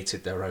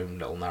created their own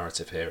little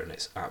narrative here, and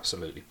it's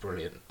absolutely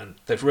brilliant. And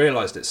they've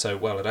realised it so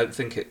well. I don't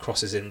think it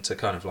crosses into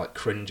kind of like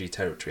cringy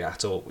territory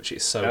at all, which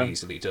is so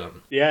easily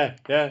done. Yeah.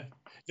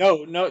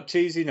 No, not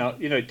cheesy. Not,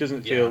 you know, it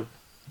doesn't feel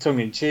tongue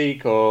in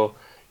cheek or,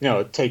 you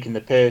know, taking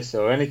the piss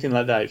or anything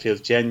like that. It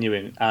feels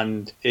genuine,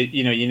 and it,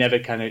 you know, you never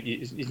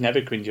it's never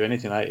cringe or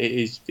anything like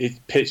it. It's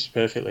pitched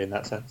perfectly in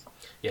that sense.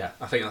 Yeah,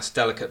 I think that's a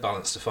delicate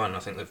balance to find, and I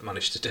think they've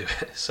managed to do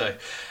it. So,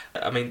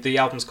 I mean, the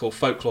album's called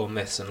Folklore,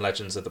 Myths and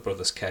Legends of the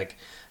Brothers Keg,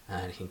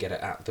 and you can get it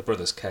at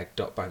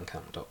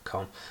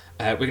thebrothersKeg.bandcamp.com.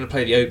 We're going to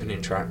play the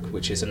opening track,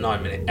 which is a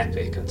 9-minute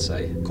epic, I'd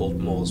say, called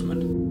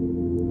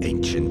Moorsmen.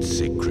 Ancient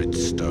sacred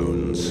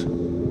stones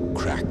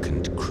crack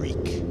and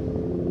creak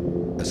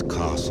as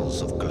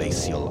castles of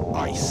glacial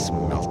ice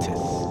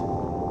melteth.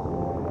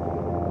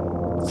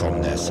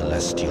 From their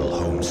celestial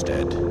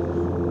homestead,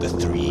 the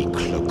three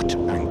cloaked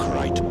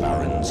anchorite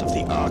barons of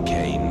the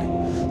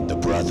arcane, the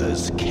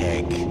Brothers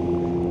Keg,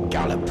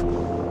 gallop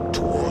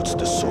towards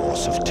the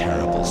source of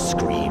terrible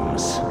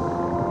screams.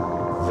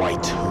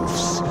 White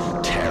hoofs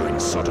tearing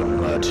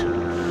sodden mud,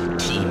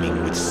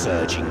 teeming with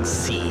surging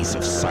seas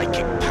of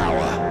psychic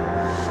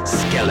power.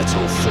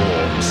 Skeletal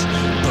forms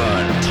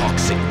burn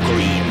toxic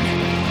green,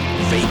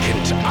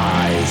 vacant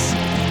eyes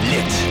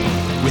lit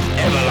with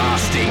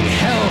everlasting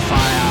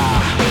hellfire.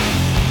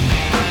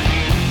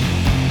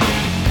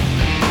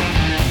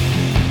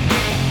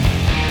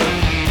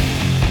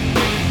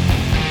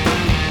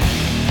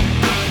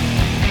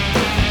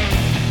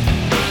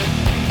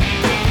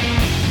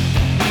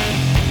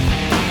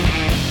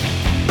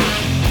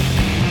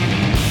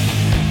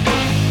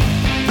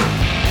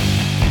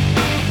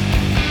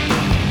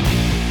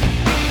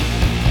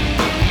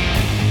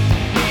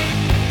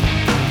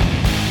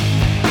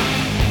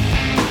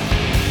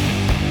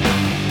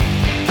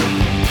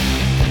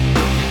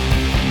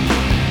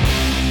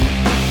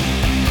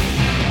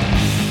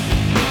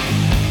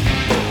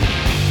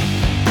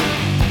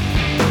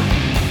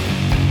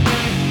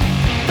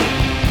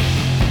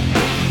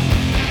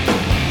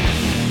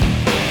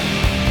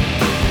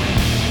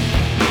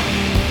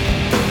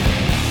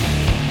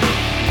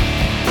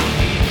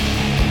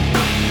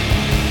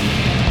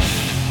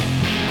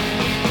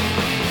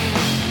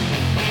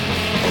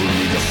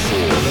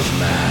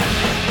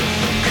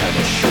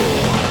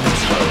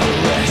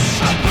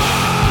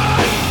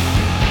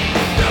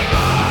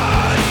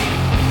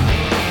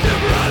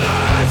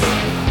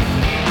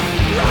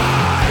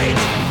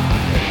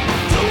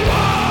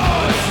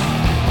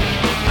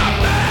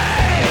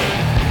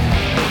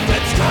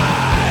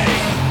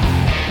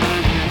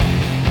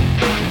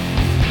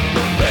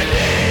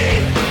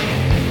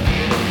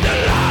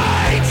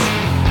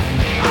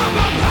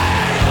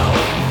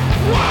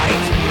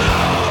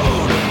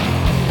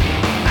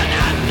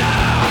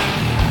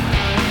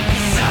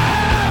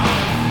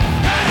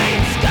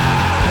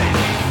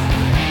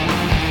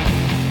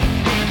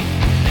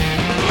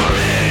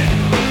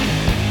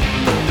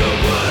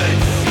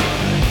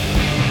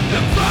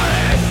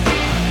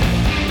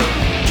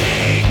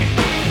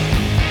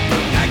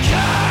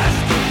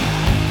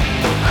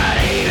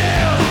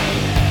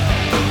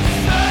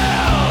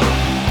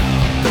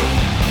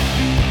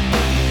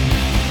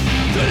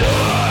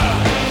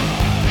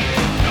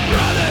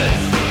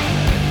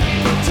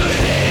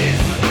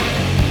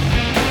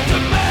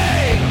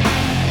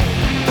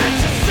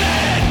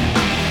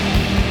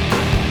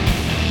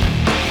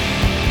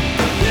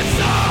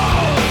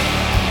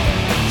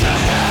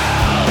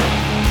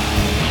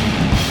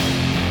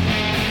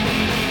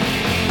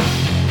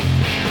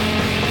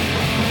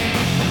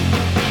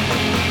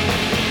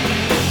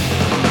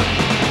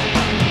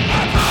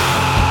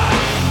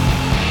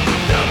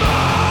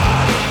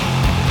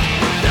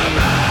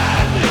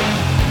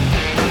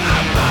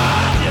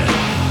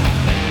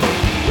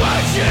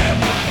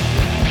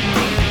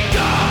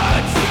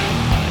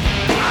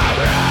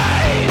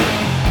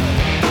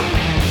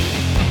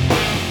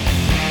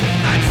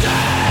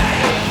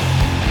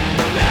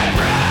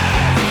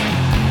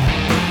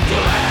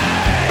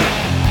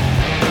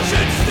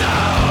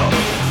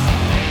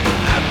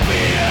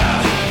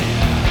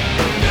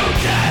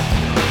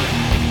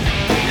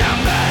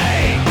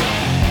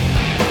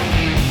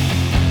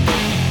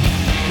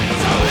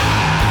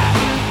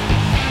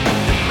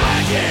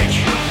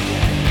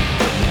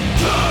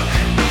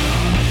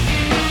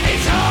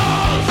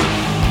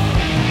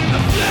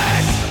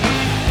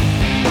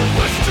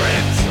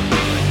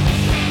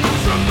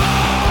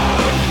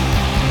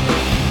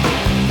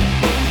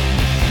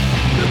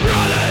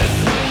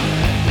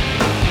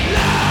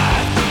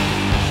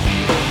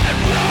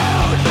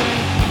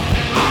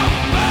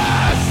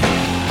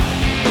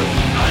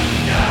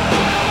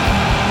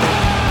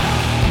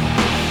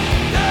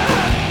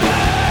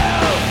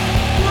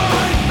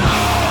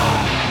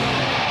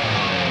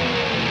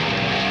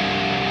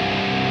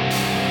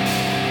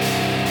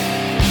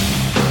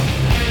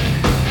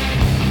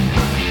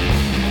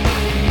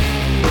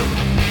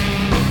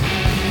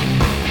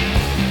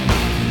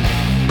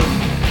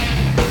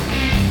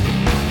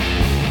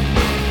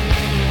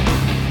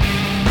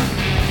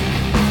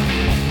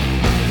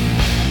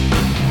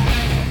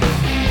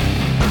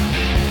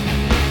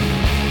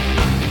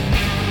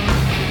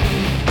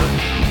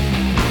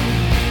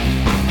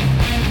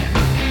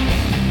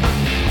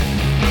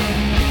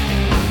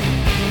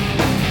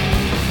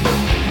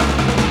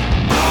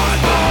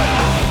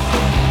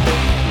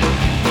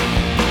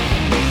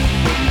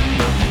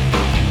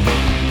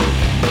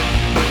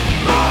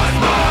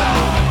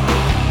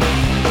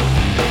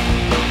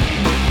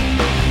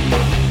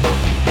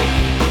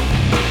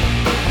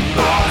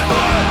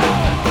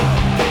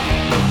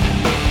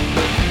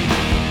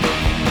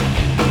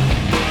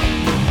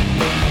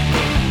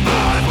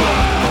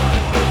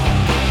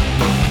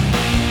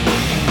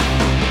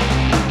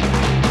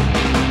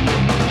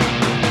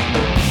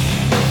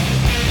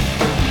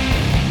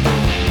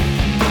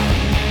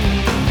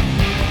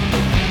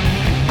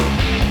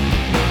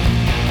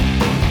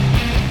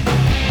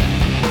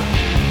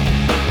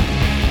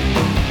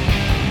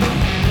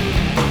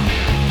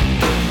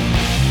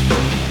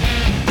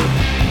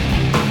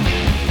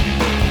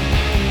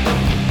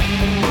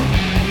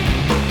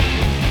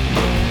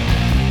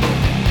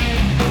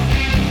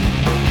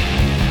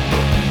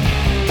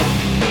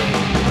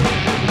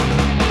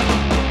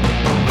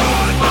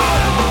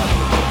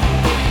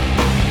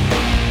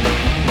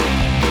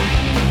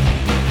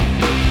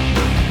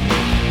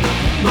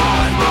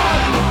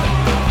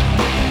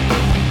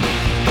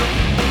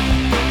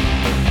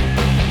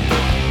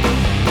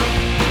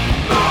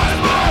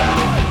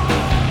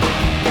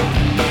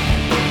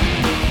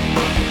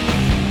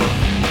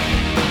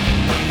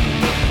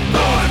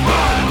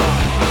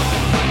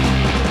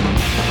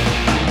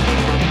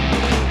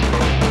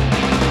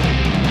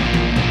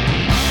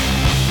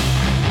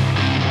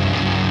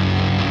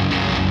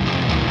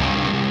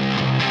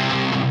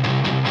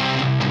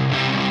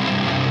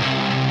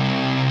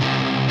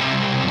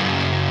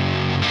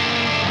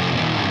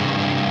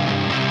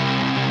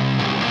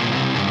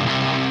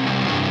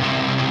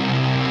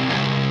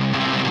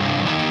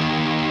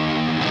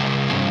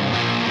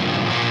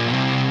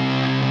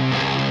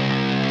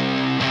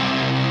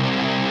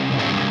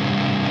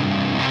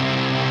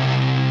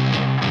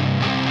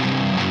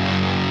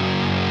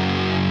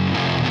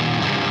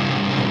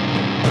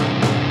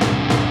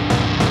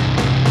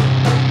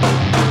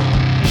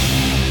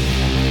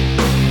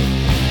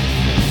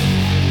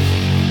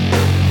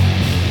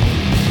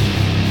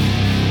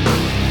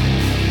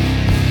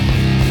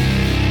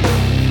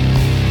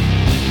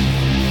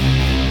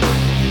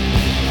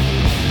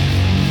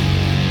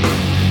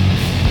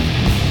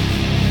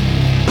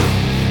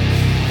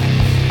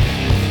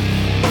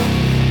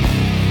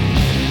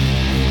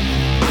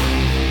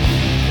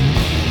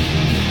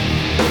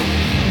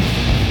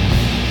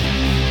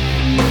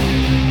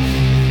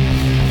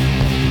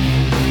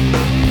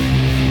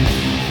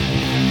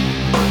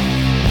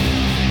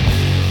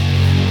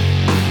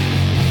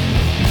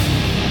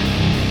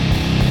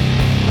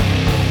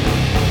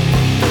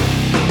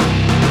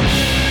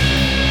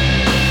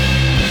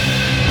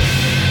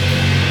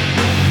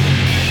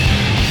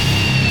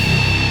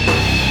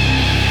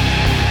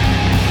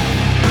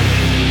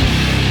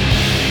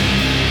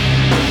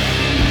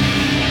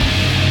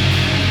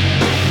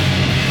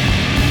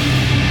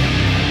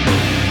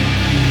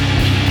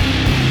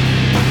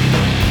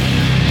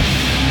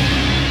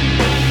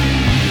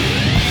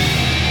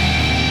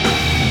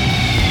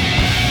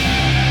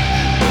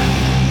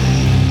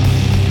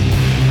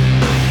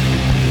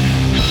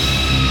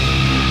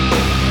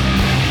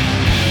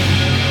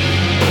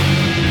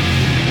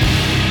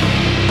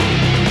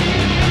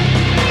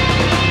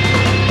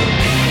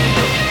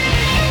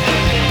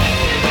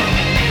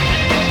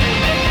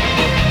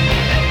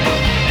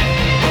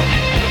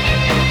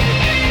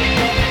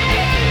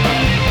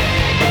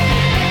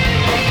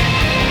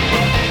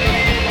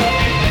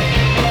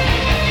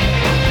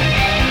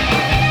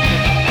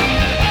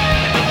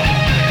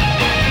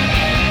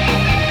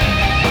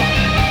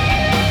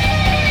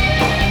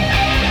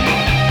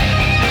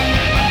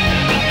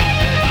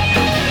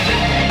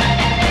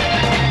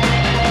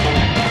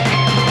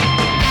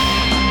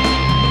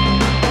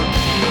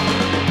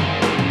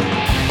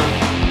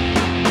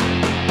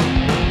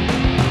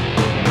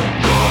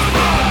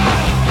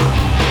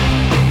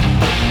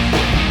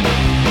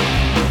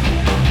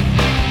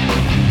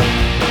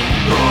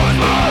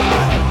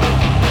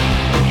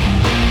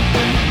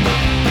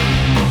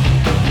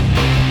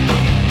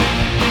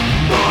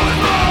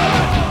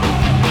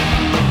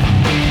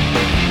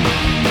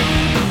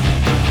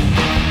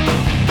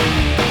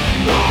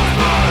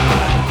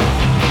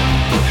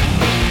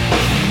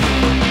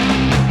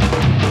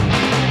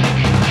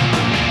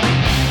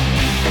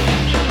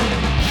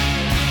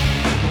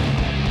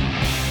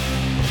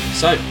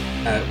 So,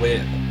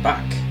 we're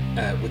back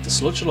with the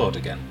Sludge Lord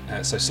again.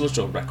 So Sludge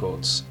Lord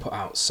Records put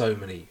out so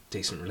many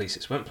decent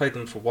releases. We haven't played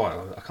them for a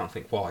while, I can't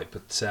think why,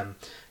 but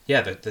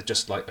yeah, they're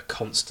just like a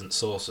constant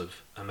source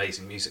of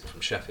amazing music from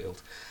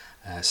Sheffield.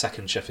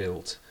 Second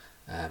Sheffield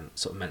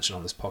sort of mentioned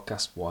on this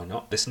podcast, why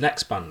not? This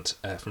next band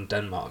from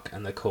Denmark,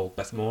 and they're called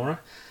Bethmoora.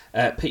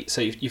 Pete,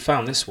 so you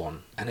found this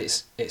one, and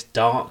it's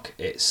dark,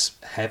 it's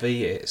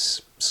heavy,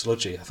 it's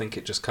sludgy. I think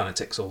it just kind of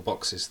ticks all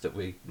boxes that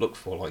we look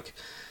for, like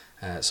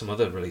some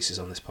other releases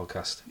on this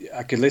podcast.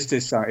 I could list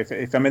this song.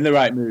 If I'm in the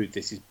right mood,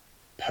 this is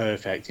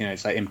perfect. You know,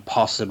 it's like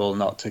impossible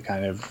not to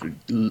kind of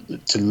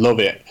to love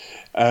it.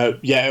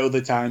 Yeah,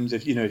 other times,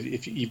 if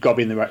you've got to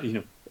be in the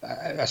right,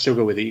 I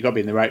struggle with it. You've got to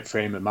be in the right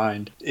frame of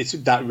mind. It's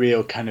that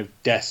real kind of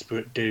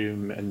desperate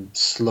doom and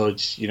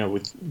sludge,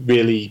 with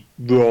really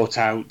wrought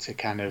out to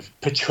kind of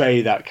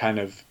portray that kind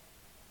of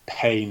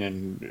pain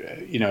and,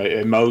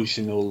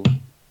 emotional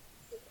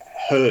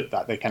hurt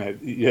that they kind of,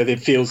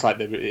 it feels like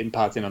they're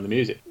imparting on the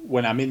music.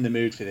 When I'm in the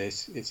mood for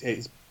this,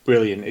 it's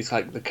brilliant. It's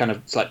like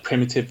it's like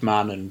Primitive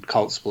Man and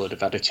Colt's Blood have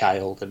had a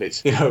child, and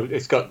it's,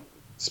 it's got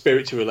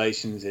spiritual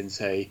relations in,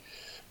 say,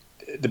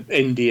 the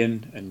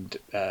Indian and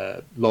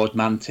Lord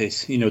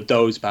Mantis,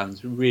 those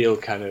bands, real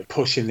kind of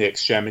pushing the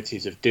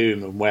extremities of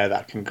doom and where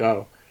that can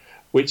go,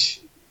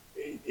 which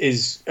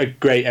is a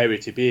great area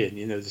to be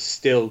in. There's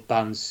still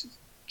bands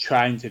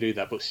trying to do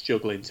that but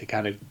struggling to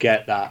kind of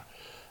get that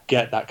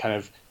kind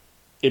of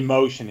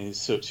emotion in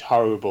such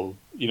horrible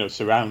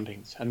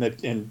surroundings, and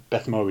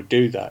Bethmoora would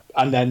do that.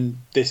 And then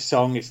this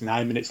song, it's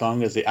 9 minutes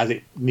long as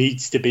it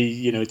needs to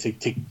be,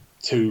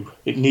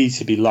 it needs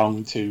to be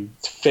long to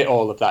fit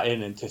all of that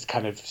in and to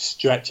kind of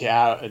stretch it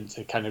out and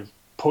to kind of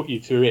put you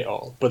through it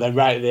all. But then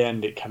right at the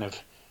end, it kind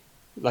of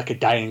like a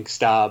dying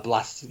star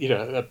blast,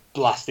 a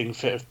blasting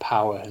fit of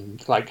power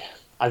and like,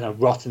 I don't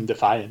know, rotten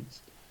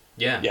defiance.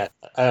 Yeah.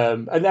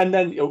 And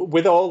then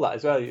with all that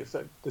as well,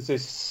 there's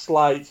this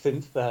slight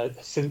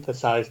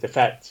synthesized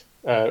effect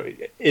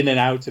in and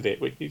out of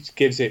it, which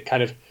gives it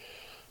kind of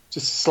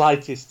just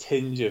slightest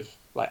tinge of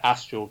like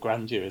astral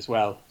grandeur as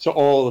well. So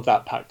all of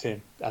that packed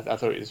in, I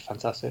thought it was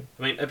fantastic.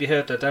 I mean, have you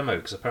heard their demo?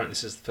 Because apparently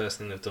this is the first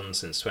thing they've done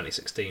since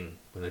 2016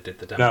 when they did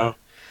the demo.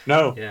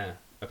 No. Yeah.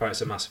 Apparently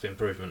it's a massive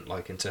improvement,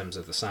 like in terms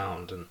of the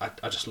sound, and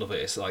I just love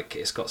it. It's like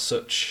it's got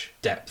such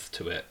depth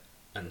to it,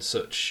 and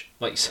such,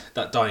 like,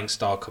 that dying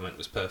star comment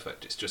was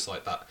perfect. It's just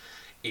like that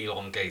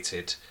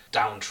elongated,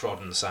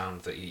 downtrodden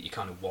sound that you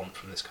kind of want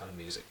from this kind of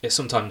music. It's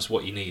sometimes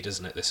what you need,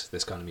 isn't it?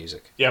 This kind of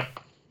music. Yep.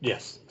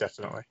 Yes,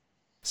 definitely.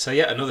 So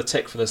yeah, another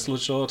tick for the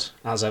Sludge Lord,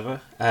 as ever.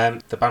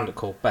 The band are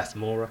called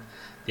Bethmoora,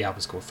 the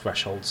album's called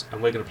Thresholds,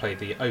 and we're going to play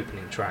the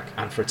opening track,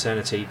 And for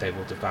Eternity They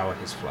Will Devour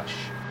His Flesh.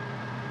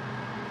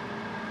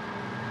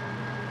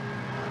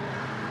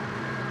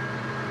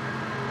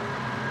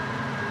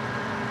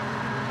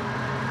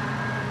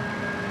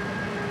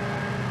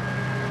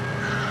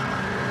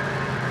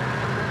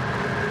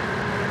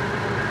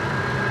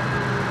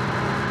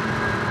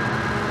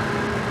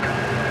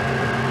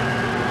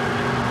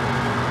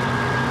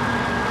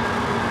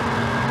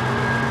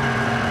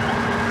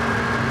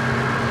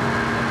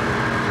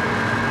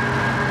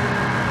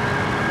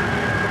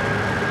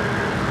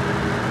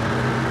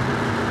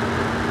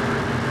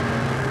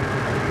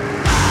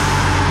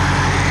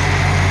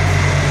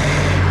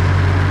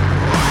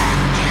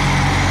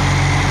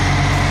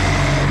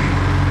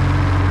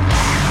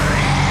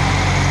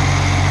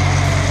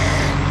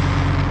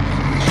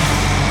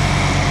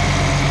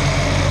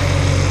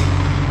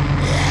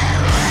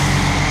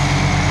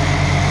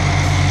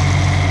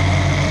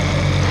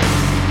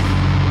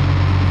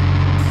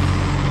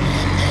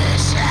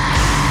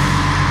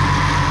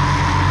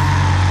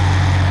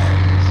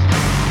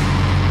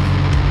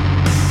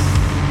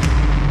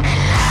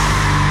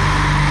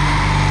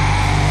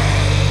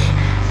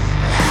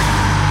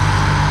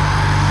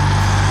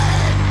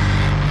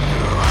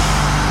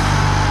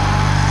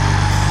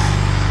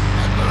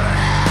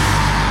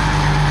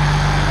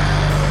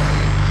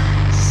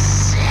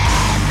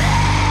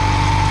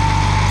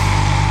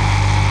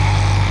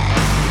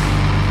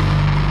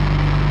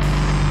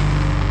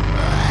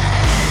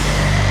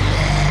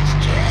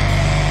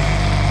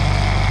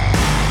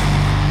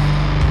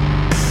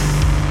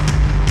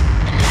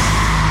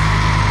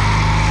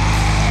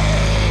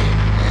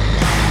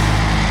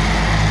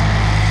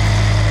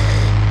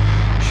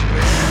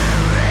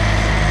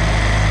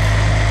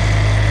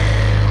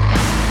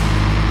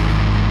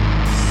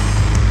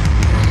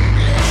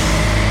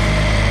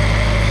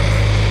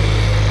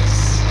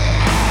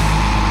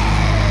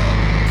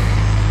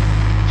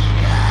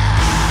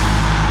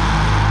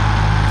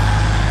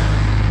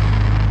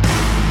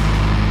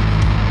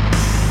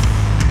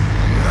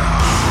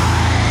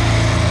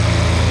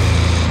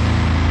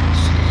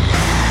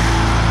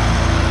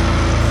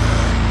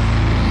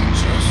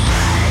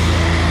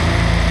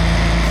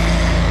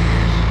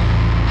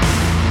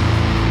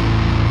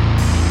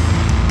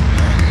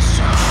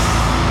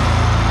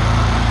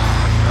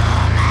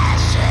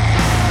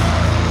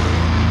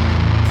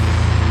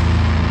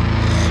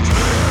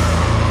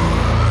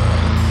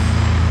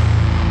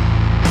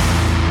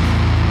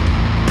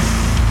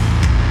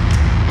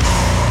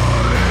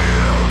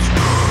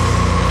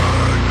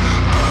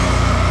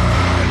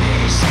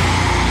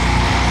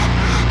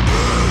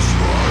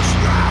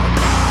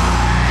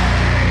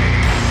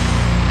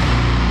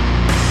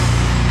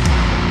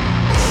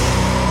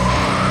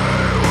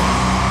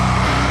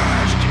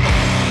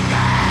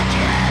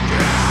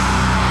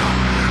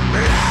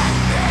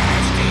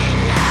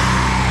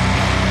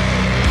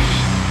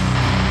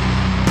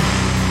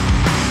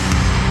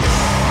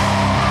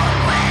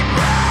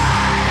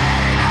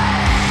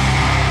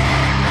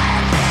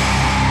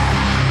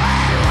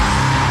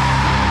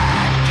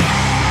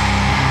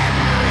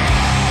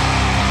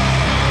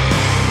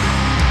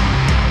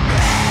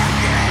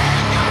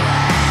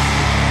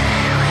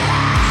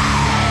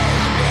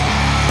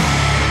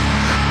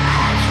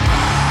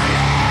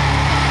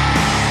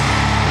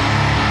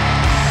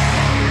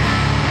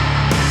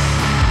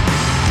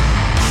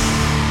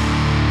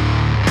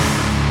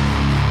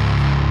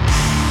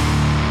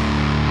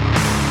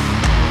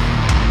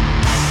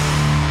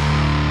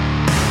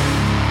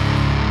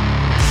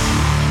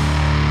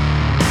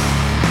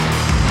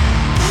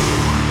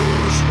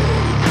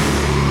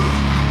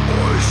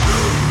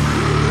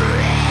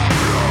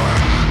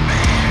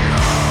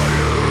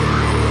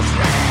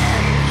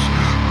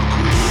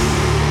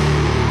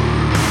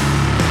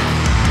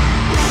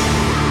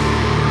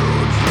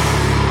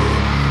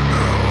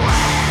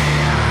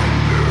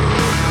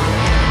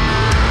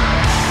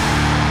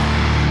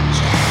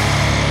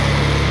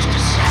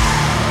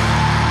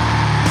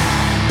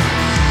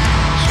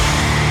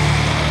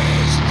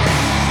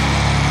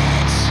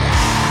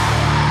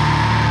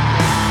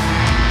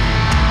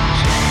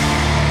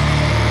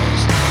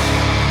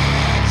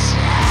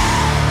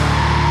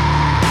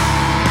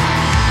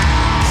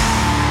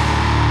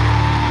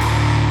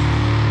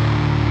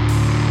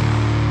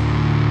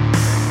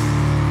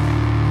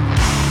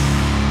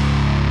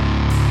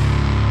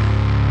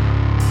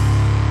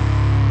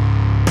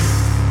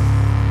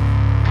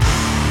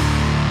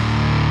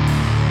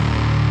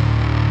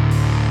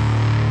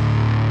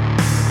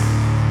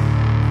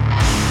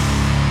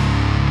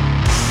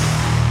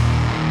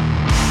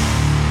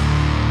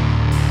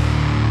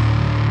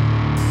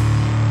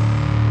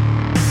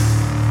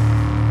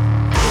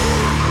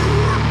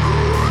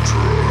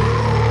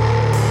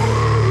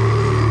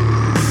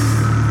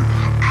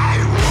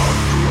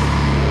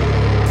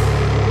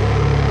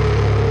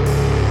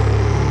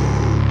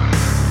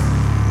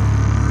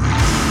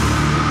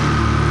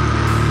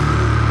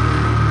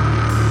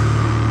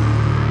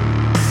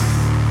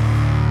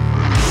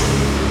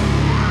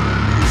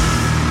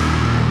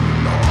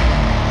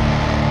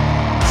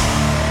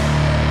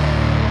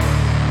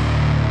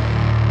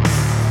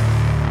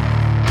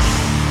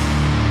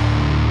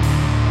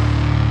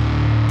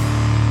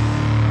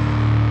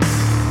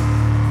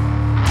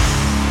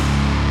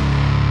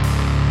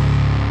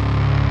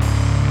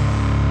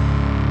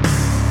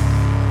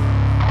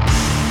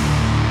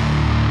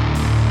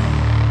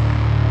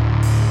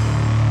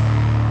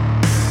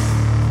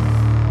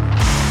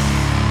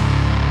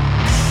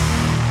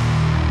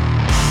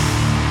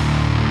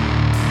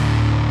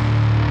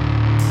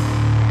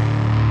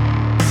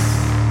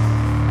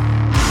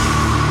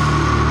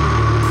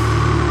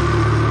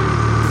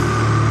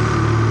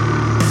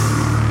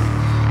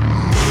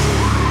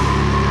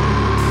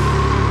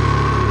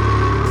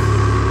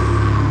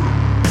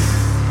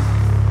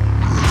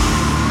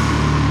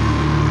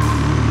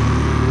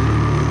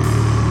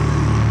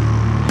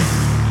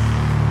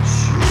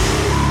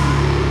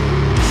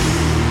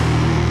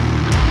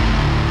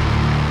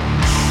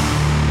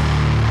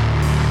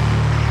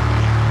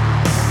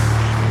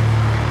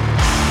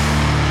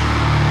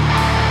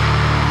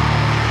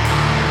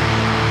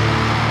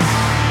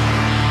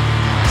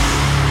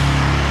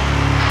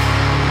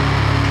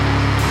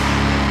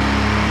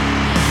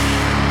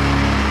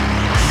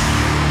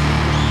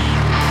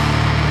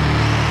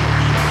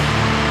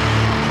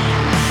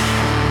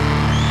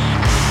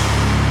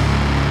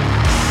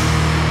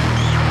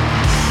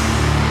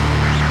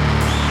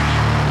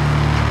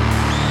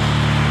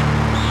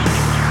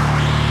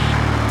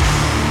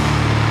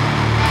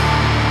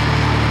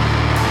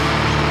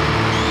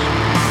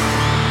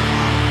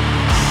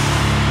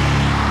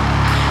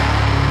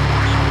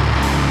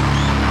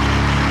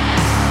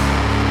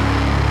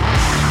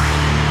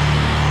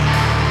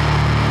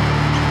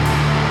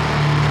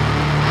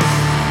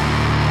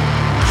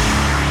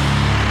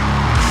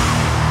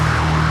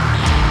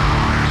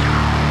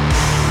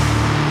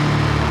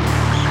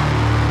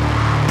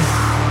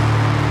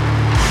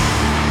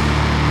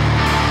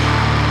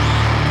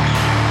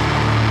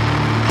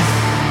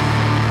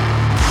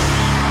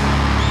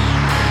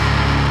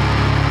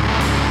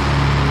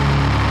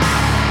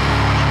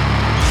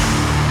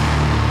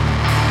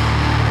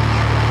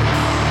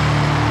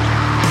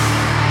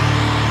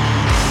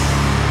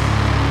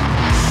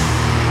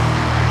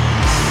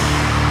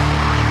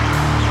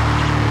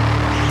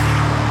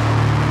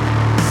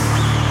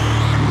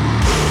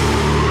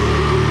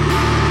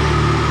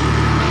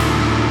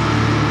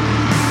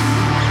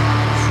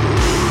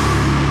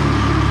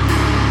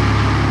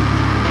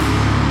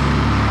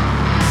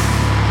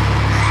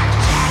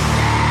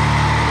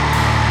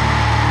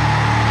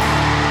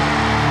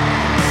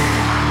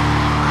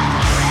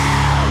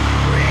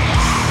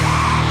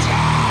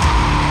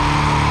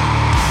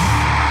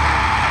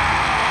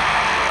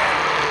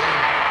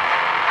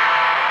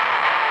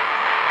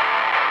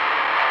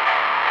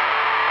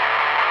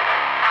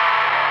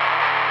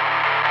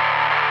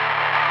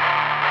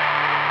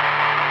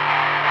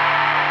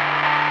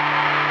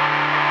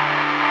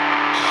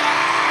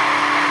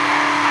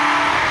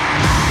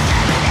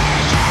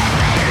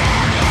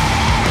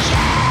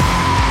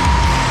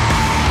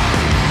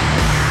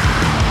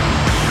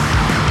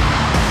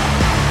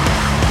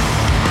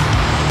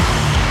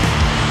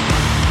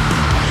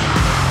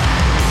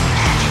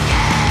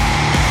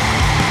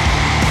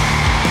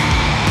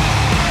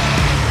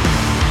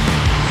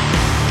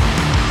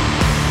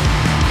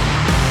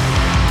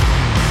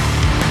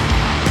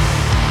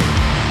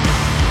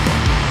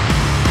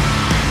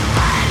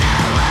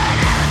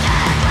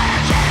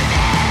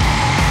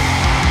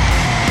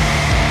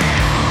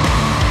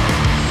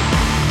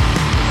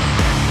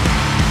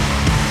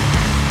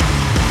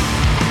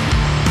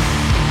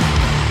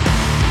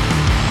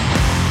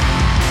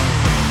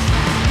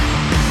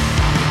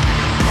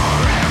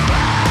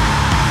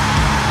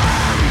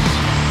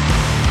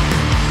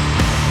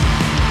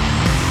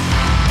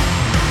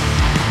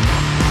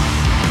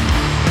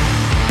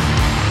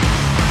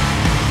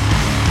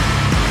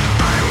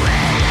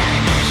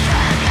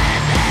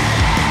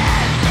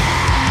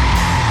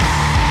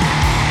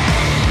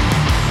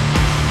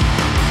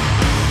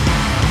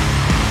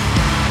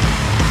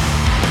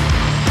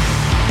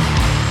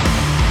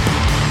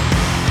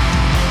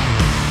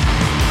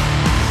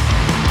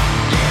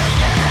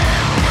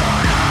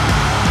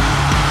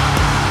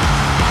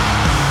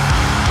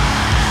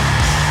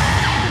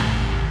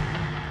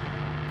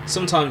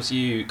 sometimes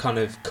you kind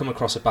of come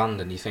across a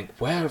band and you think,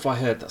 where have I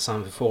heard that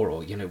sound before?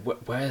 Or, you know,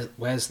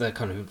 where's their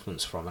kind of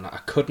influence from? And I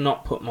could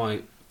not put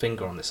my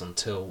finger on this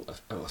until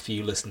a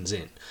few listens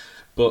in.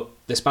 But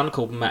this band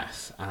called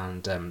Meth,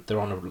 and they're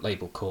on a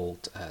label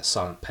called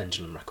Silent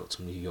Pendulum Records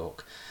from New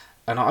York.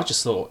 And I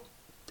just thought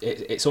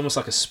it's almost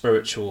like a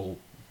spiritual,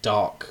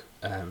 dark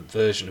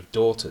version of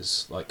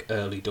Daughters, like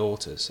early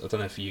Daughters. I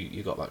don't know if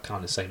you got that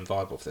kind of same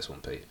vibe off this one,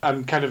 Pete.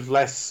 I'm kind of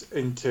less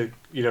into,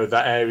 you know,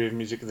 that area of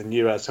music than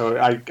you are, so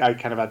I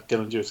kind of had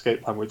Dillinger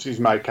Escape Plan, which is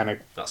my kind of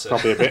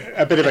probably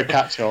a bit of a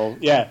catch-all.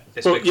 Yeah,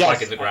 it's a big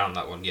flag in the ground,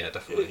 that one. Yeah,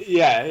 definitely.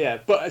 Yeah.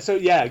 But so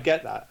yeah, I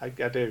get that. I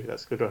do.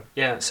 That's a good one.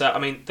 Yeah. So I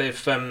mean,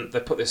 they've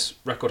put this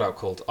record out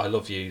called "I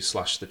Love You" /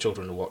 "The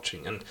Children Are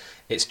Watching," and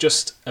it's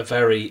just a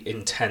very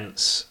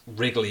intense,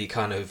 wriggly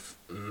kind of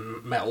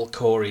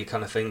metalcore-y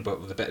kind of thing,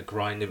 but with a bit of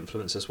grind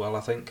influence as well. I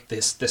think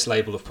this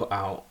label have put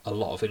out a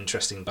lot of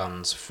interesting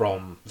bands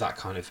from that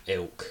kind of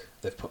ilk.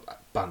 They've put a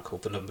band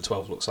called The Number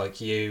 12 Looks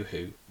Like You,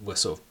 who were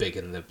sort of big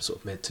in the sort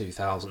of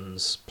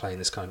mid-2000s, playing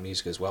this kind of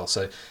music as well.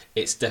 So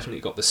it's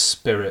definitely got the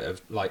spirit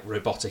of like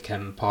Robotic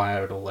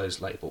Empire and all those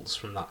labels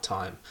from that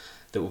time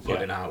that were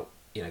putting out,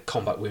 you know,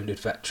 Combat Wounded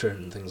Veteran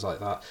and things like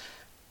that.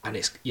 And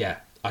it's, yeah,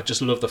 I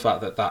just love the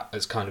fact that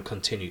has kind of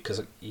continued,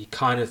 because you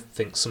kind of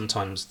think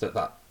sometimes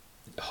that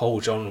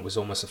whole genre was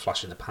almost a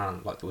flash in the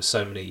pan. Like, there were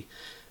so many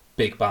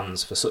big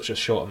bands for such a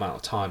short amount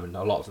of time, and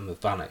a lot of them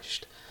have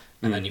vanished.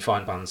 And then you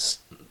find bands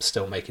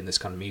still making this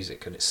kind of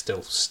music, and it's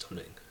still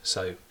stunning.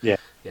 So yeah.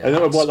 And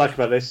what I like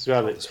about this as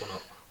well, this one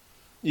up.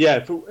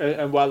 Yeah,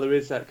 and while there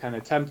is that kind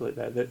of template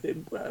there,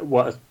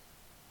 what I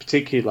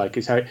particularly like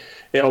is how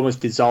it almost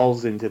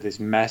dissolves into this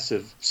mess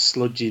of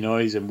sludgy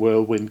noise and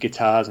whirlwind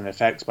guitars and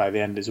effects by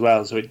the end as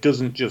well. So it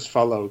doesn't just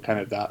follow kind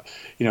of that,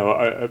 you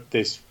know,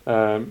 this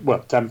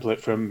template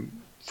from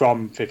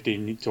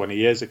 15, 20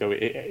 years ago.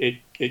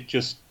 It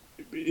just,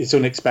 it's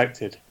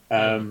unexpected.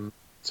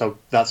 So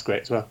that's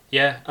great as well.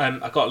 Yeah,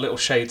 I got little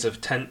shades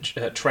of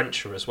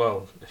Trencher as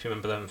well, if you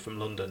remember them from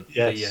London.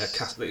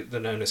 Yes. They're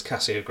known as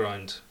Casio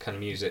Grind kind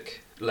of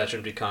music,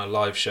 legendary kind of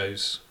live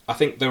shows. I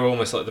think they're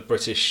almost like the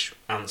British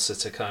answer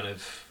to kind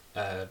of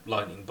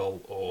Lightning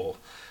Bolt or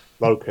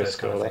Locust, those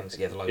kind of things.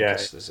 Yeah, the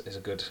Locust is a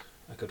good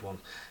one.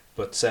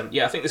 But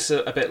I think this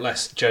is a bit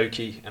less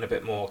jokey and a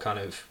bit more kind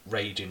of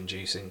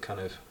rage-inducing kind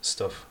of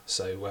stuff.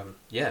 So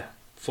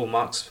full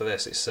marks for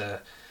this. It's a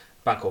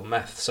band called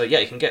Meth. So yeah,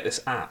 you can get this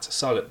at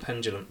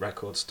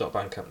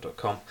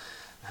silentpendulumrecords.bandcamp.com,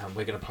 and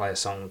we're going to play a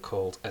song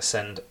called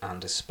Ascend and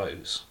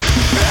Dispose.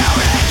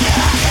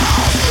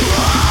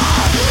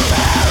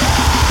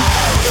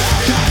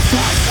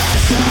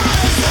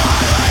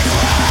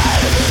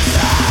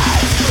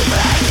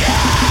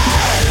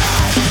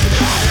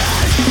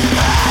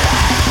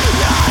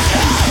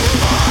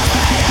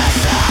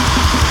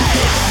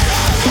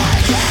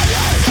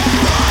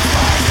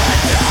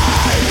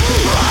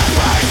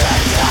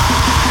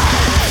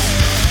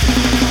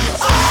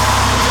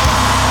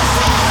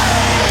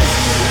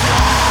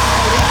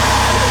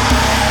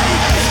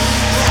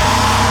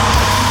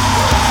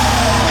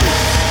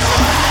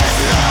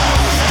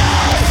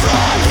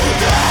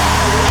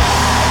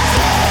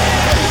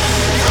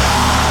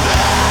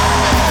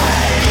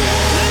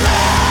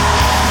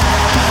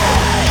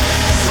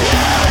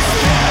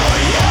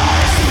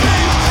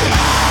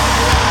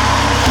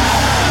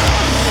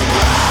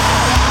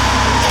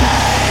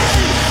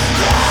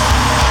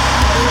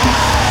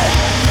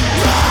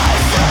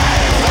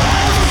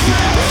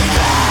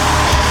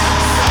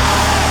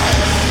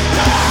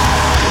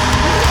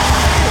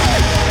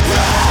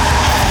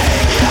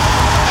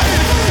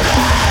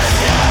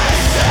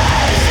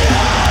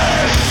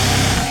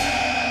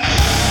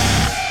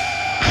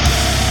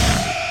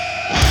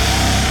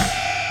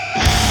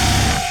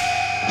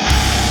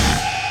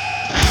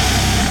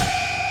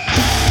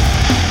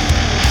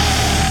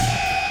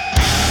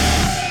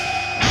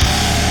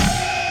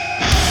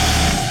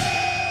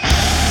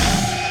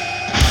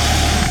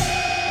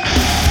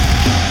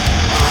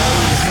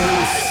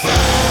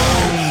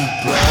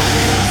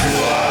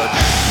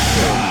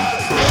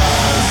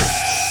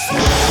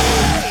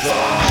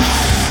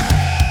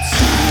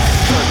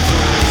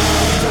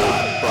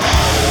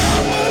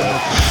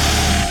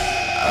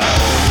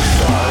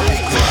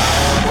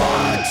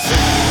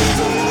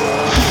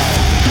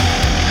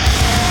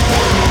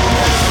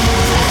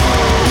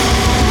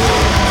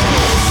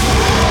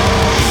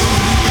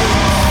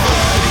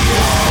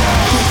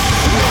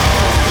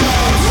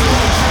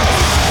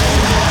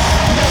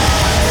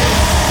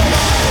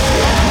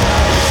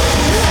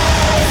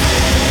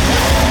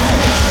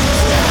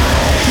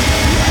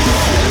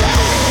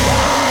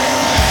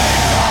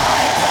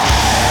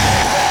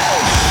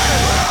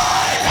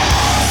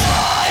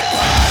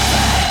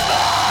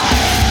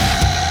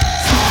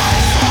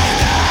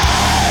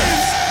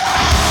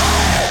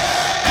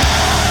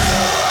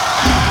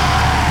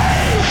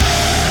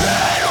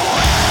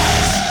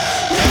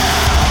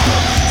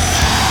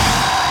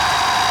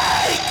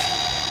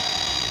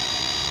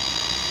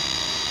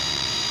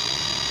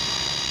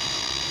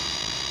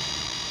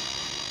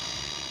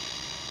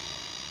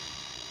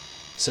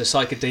 So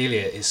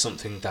psychedelia is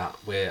something that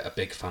we're a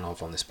big fan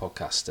of on this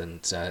podcast,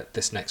 and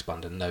this next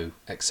band are no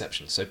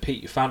exception. So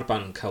Pete, you found a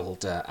band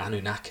called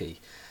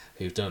Anunnaki,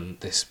 who've done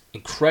this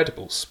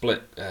incredible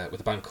split with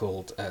a band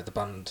called the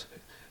band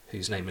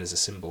whose name is a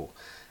symbol.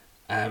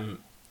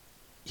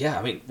 Yeah,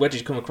 I mean, where did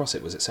you come across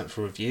it? Was it sent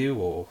for review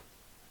or?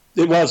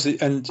 It was,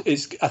 and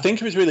I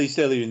think it was released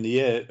earlier in the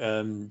year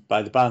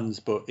by the bands,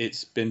 but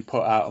it's been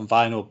put out on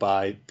vinyl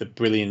by the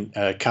brilliant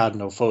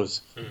Cardinal Fuzz,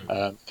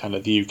 kind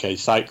of the UK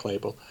psych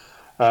label,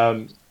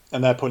 and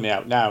they're putting it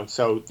out now.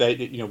 So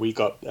we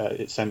got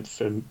it sent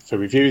for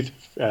review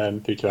through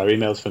to our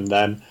emails from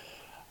them,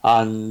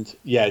 and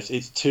yes,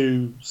 it's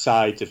 2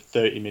 sides of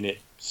 30-minute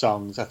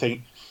songs, I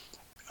think.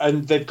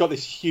 And they've got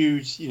this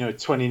huge,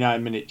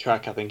 29-minute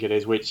track, I think it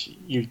is, which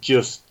you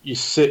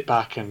sit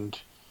back and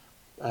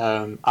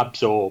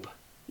absorb,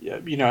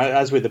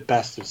 as with the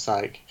best of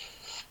psych.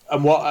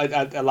 And what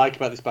I like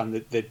about this band,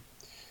 that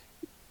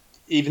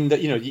even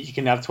that, you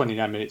can have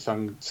 29-minute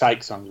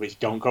psych songs which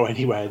don't go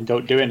anywhere and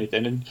don't do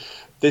anything, and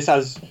this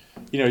has,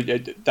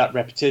 that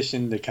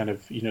repetition, the kind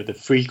of, the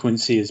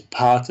frequency is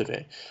part of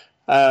it,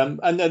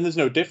 and then there's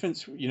no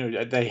difference.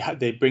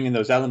 They bring in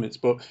those elements,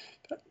 but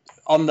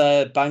on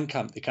their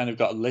Bandcamp, they kind of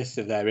got a list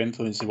of their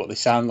influences, what they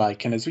sound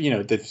like, and as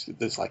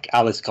there's like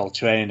Alice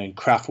Coltrane and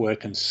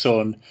Kraftwerk and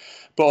Sun,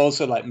 but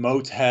also like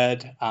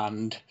Motorhead,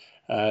 and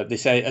they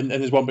say, and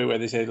there's one bit where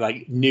they say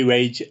like New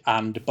Age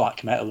and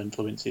black metal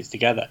influences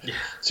together. Yeah.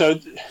 So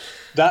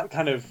that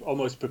kind of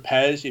almost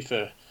prepares you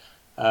for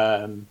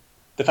the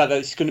fact that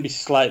it's going to be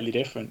slightly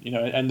different,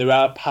 and there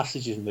are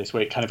passages in this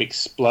where it kind of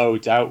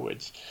explodes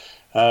outwards,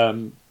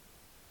 and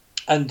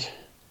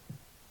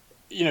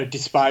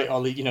despite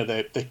all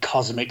the the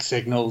cosmic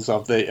signals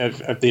of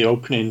the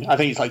opening, I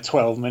think it's like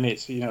 12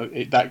 minutes.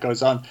 That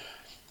goes on.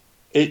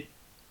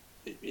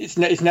 It's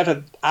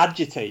never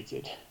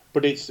agitated,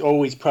 but it's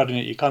always prodding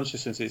at your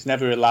consciousness. It's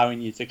never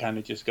allowing you to kind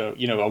of just go,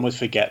 almost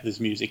forget there's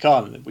music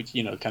on, which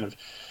kind of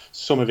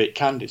some of it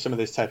can do. Some of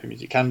this type of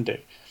music can do.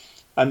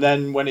 And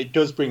then when it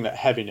does bring that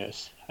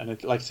heaviness,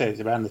 and like I say, it's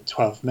around the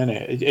 12th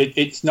minute.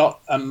 It's not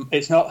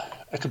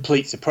a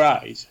complete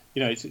surprise.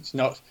 It's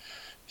not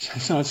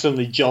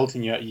suddenly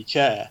jolting you out of your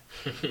chair,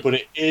 but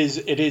it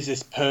is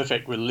this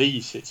perfect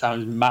release. It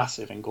sounds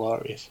massive and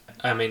glorious.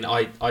 I mean,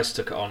 I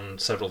stuck it on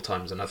several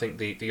times, and I think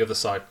the other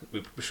side,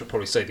 we should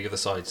probably say the other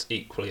side's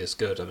equally as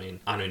good. I mean,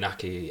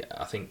 Anunnaki,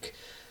 I think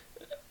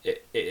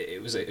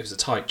it was a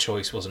tight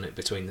choice, wasn't it,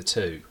 between the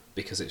two,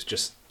 because it's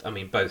just, I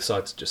mean, both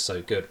sides are just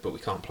so good, but we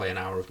can't play an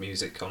hour of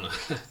music on a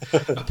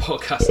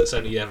podcast that's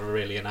only ever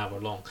really an hour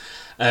long.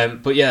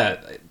 But yeah,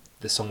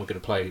 the song we're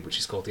going to play, which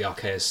is called the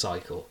Archaeus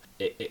Cycle,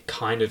 it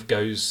kind of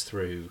goes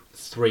through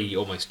 3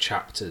 almost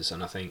chapters,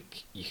 and I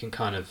think you can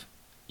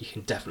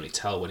definitely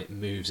tell when it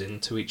moves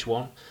into each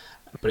one,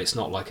 but it's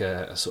not like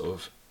a sort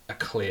of a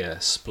clear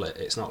split.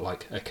 It's not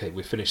like, okay,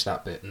 we finished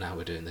that bit, now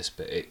we're doing this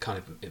bit. It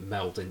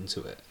melded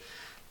into it,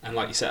 and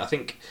like you said, I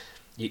think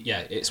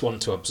it's one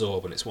to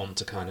absorb, and it's one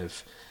to kind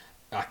of,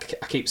 I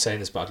keep saying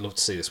this, but I'd love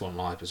to see this one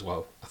live as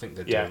well. I think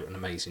they do an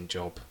amazing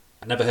job.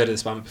 I never heard of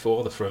this band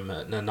before. They're from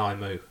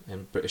Nanaimo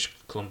in British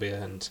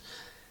Columbia, and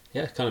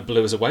kind of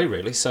blew us away,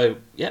 really. So,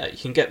 you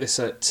can get this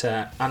at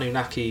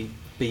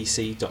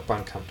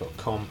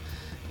anunnakibc.bandcamp.com,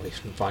 or you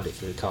can find it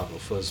through Cardinal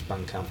Fuzz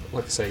Bandcamp.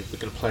 Like I say, we're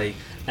going to play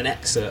an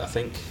excerpt, I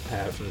think,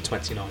 from the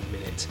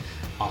 29-minute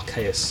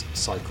Archaeus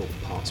Cycle,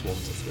 parts 1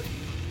 to 3.